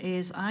do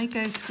is I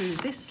go through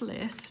this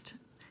list.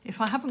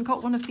 If I haven't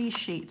got one of these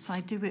sheets, I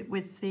do it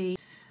with the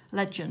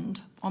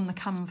legend on the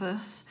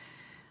canvas,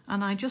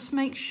 and I just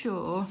make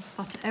sure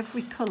that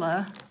every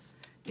colour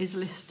is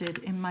listed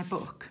in my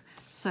book.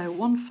 So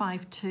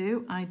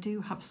 152, I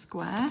do have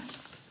square.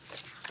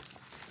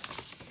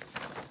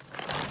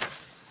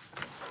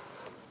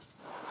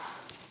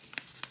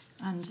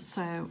 And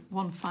so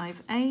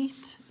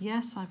 158,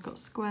 yes, I've got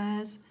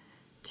squares.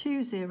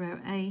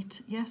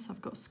 208, yes,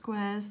 I've got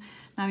squares.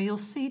 Now you'll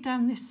see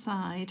down this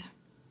side,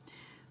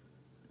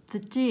 the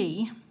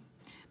D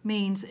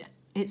means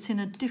it's in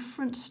a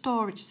different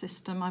storage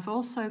system. I've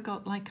also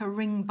got like a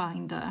ring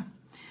binder,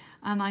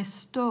 and I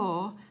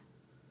store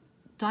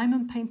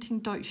Diamond Painting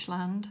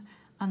Deutschland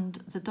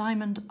and the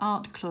Diamond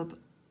Art Club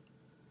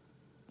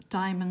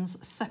diamonds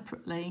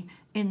separately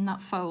in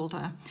that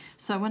folder.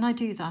 So when I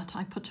do that,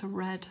 I put a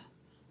red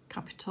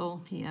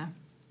capital here.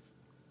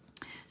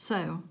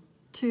 So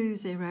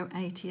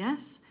 208,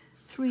 yes,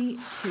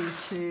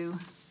 322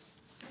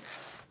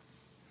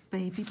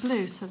 baby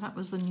blue, so that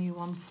was the new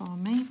one for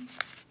me.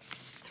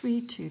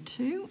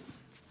 322.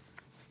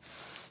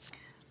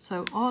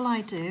 So all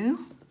I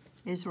do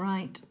is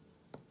write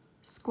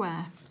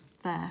square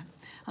there,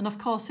 and of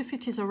course if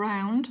it is a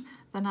round,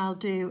 then I'll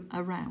do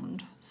a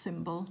round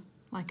symbol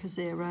like a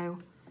 0.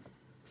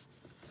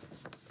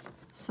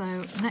 So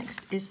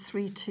next is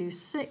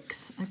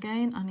 326.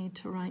 Again, I need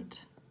to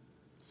write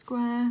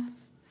square.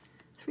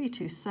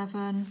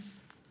 327,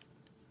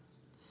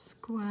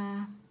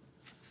 square.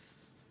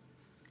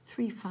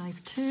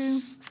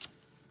 352,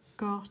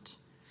 got.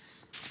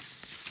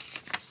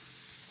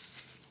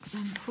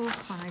 Then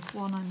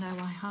 451, I know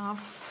I have.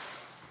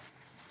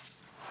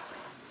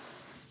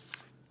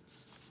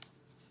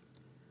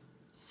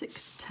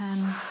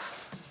 610, I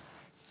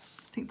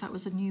think that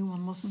was a new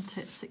one, wasn't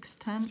it?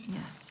 610,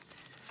 yes.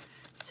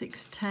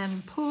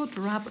 610, poor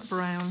drab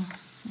brown.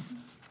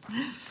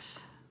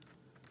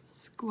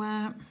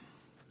 Square.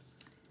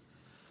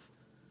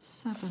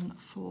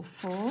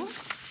 744.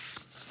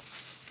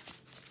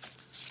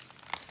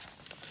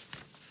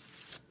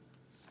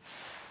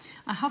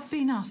 I have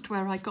been asked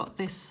where I got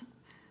this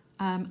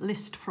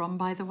list from,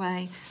 by the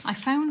way. I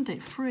found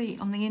it free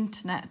on the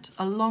internet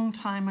a long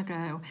time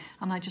ago,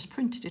 and I just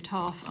printed it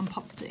off and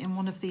popped it in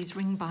one of these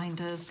ring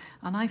binders,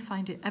 and I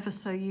find it ever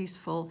so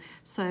useful.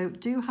 So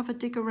do have a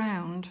dig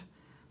around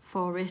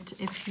for it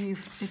if you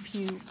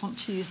want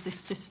to use this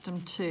system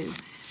too.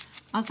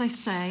 As I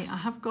say, I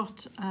have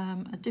got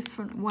a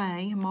different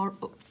way, a more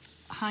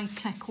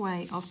high-tech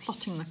way of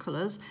plotting the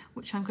colours,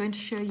 which I'm going to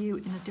show you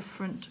in a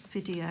different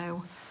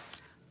video.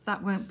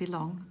 That won't be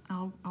long.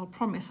 I'll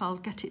promise I'll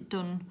get it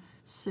done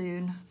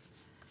soon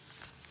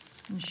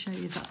and show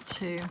you that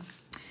too.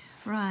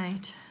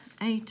 Right,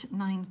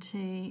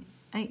 890,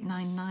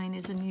 899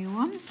 is a new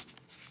one.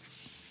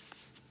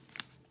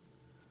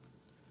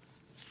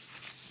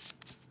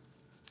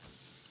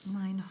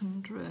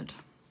 $900,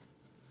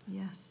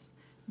 yes.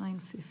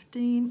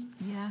 915,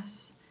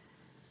 yes.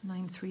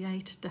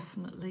 938,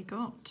 definitely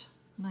got.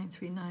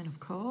 939, of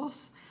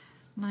course.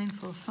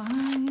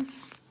 945.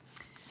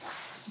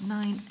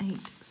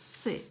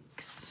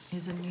 986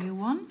 is a new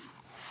one.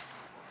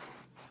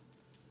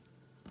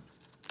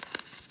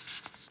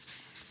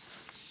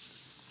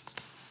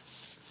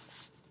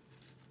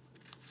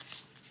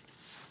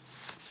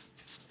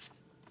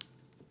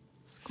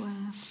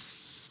 Square.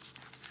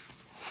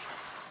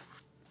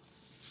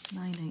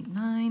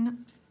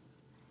 989.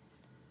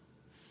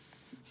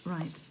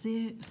 Right,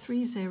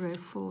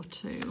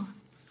 3042.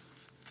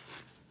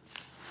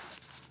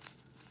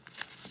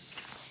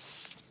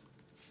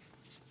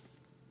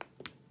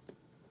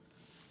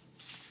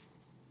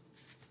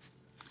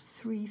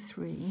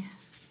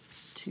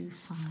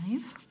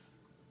 3325.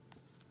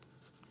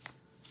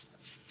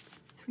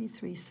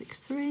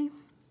 3363.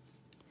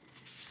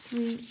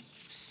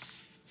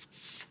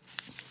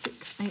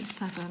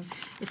 3687.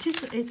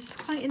 It's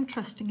quite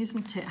interesting,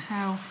 isn't it,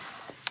 how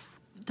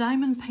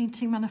diamond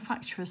painting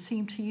manufacturers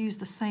seem to use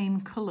the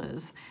same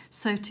colours.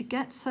 So to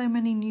get so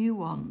many new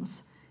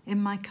ones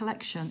in my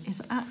collection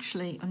is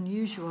actually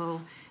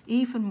unusual.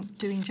 Even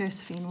doing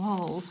Josephine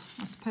Walls,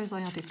 I suppose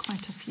I added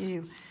quite a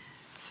few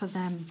for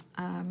them,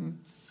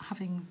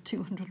 having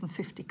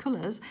 250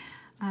 colours.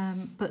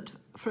 But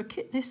for a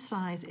kit this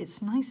size,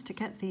 it's nice to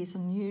get these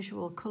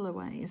unusual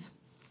colourways.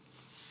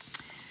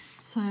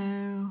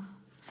 So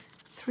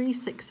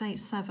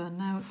 3687.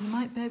 Now you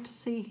might be able to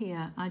see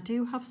here, I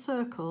do have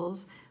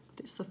circles,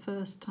 but it's the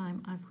first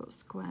time I've got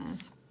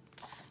squares.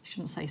 I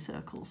shouldn't say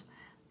circles.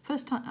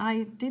 First time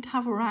I did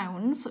have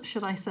rounds,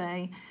 should I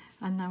say,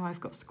 and now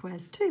I've got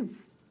squares too.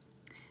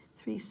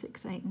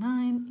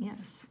 3689,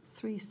 yes.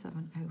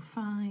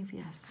 3705,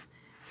 yes.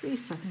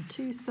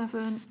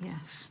 3727,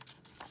 yes.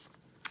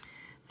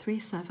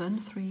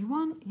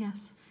 3731,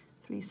 yes.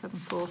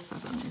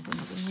 3747 is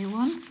another new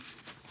one.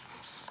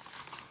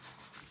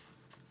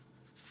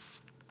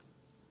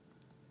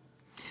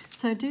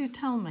 So do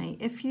tell me,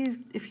 if you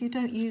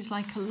don't use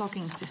like a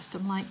logging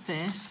system like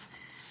this,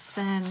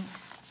 then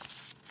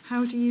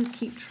how do you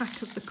keep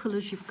track of the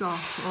colours you've got,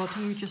 or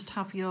do you just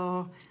have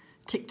your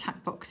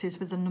tic-tac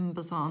boxes with the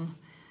numbers on?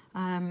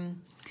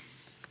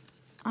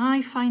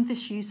 I find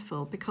this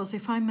useful because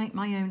if I make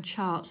my own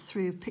charts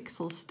through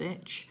Pixel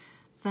Stitch,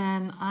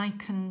 then I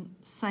can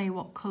say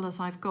what colours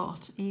I've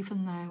got,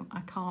 even though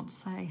I can't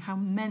say how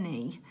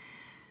many.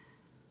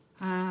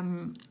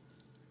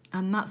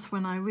 And that's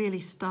when I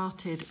really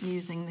started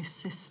using this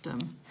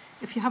system.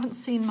 If you haven't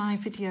seen my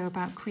video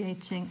about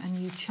creating a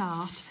new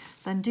chart,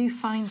 then do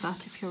find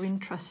that if you're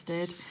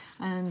interested.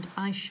 And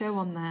I show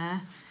on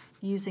there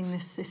using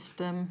this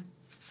system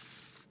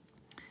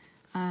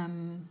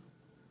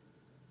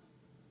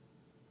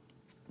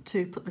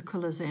to put the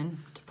colours in,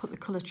 to put the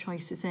colour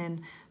choices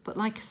in. But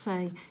like I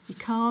say, you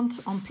can't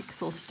on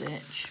Pixel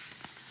Stitch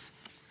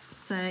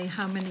say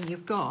how many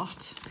you've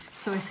got.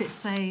 So if it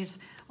says,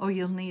 oh,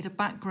 you'll need a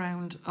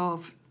background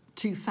of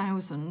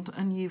 2000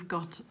 and you've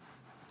got,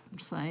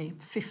 say,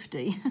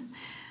 50,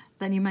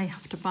 then you may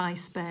have to buy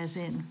spares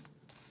in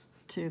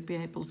to be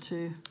able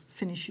to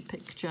finish your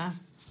picture.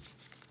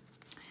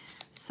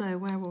 So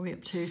where were we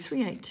up to?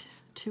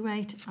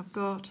 3828, I've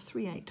got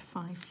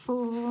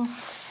 3854.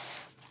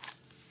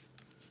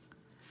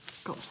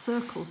 Got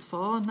circles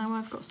for, now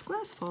I've got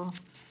squares for.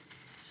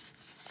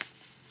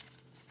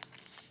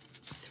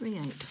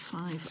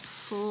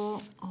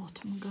 3854,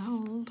 Autumn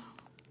Gold.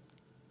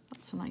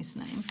 That's a nice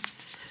name.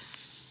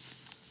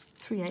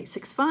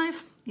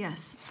 3865,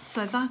 yes.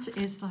 So that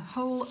is the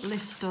whole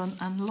list done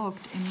and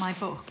logged in my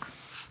book.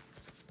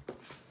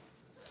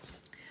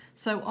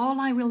 So all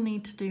I will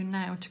need to do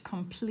now to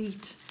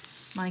complete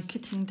my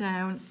kitting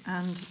down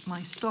and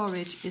my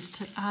storage is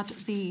to add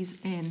these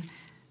in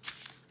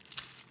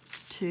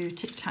to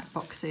tic-tac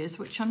boxes,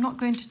 which I'm not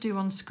going to do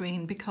on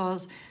screen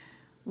because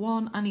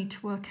one, I need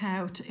to work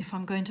out if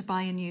I'm going to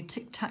buy a new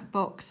tic-tac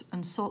box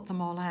and sort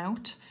them all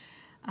out,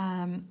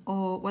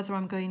 or whether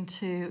I'm going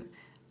to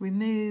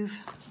remove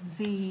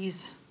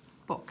these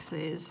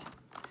boxes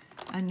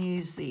and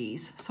use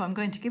these. So I'm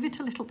going to give it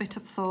a little bit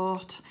of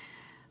thought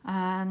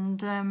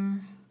and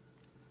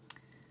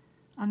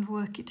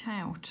work it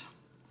out.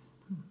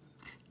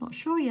 Not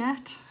sure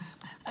yet.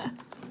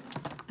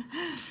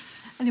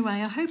 Anyway,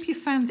 I hope you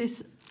found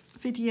this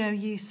video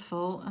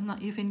useful and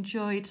that you've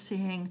enjoyed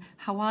seeing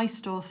how I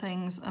store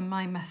things and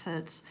my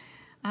methods.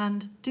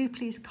 And do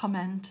please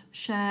comment,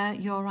 share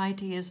your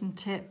ideas and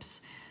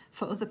tips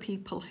for other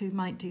people who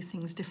might do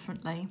things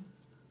differently.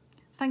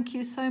 Thank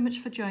you so much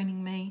for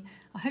joining me.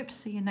 I hope to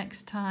see you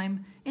next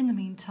time. In the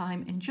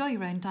meantime, enjoy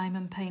your own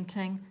diamond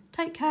painting.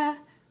 Take care.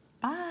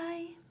 Bye.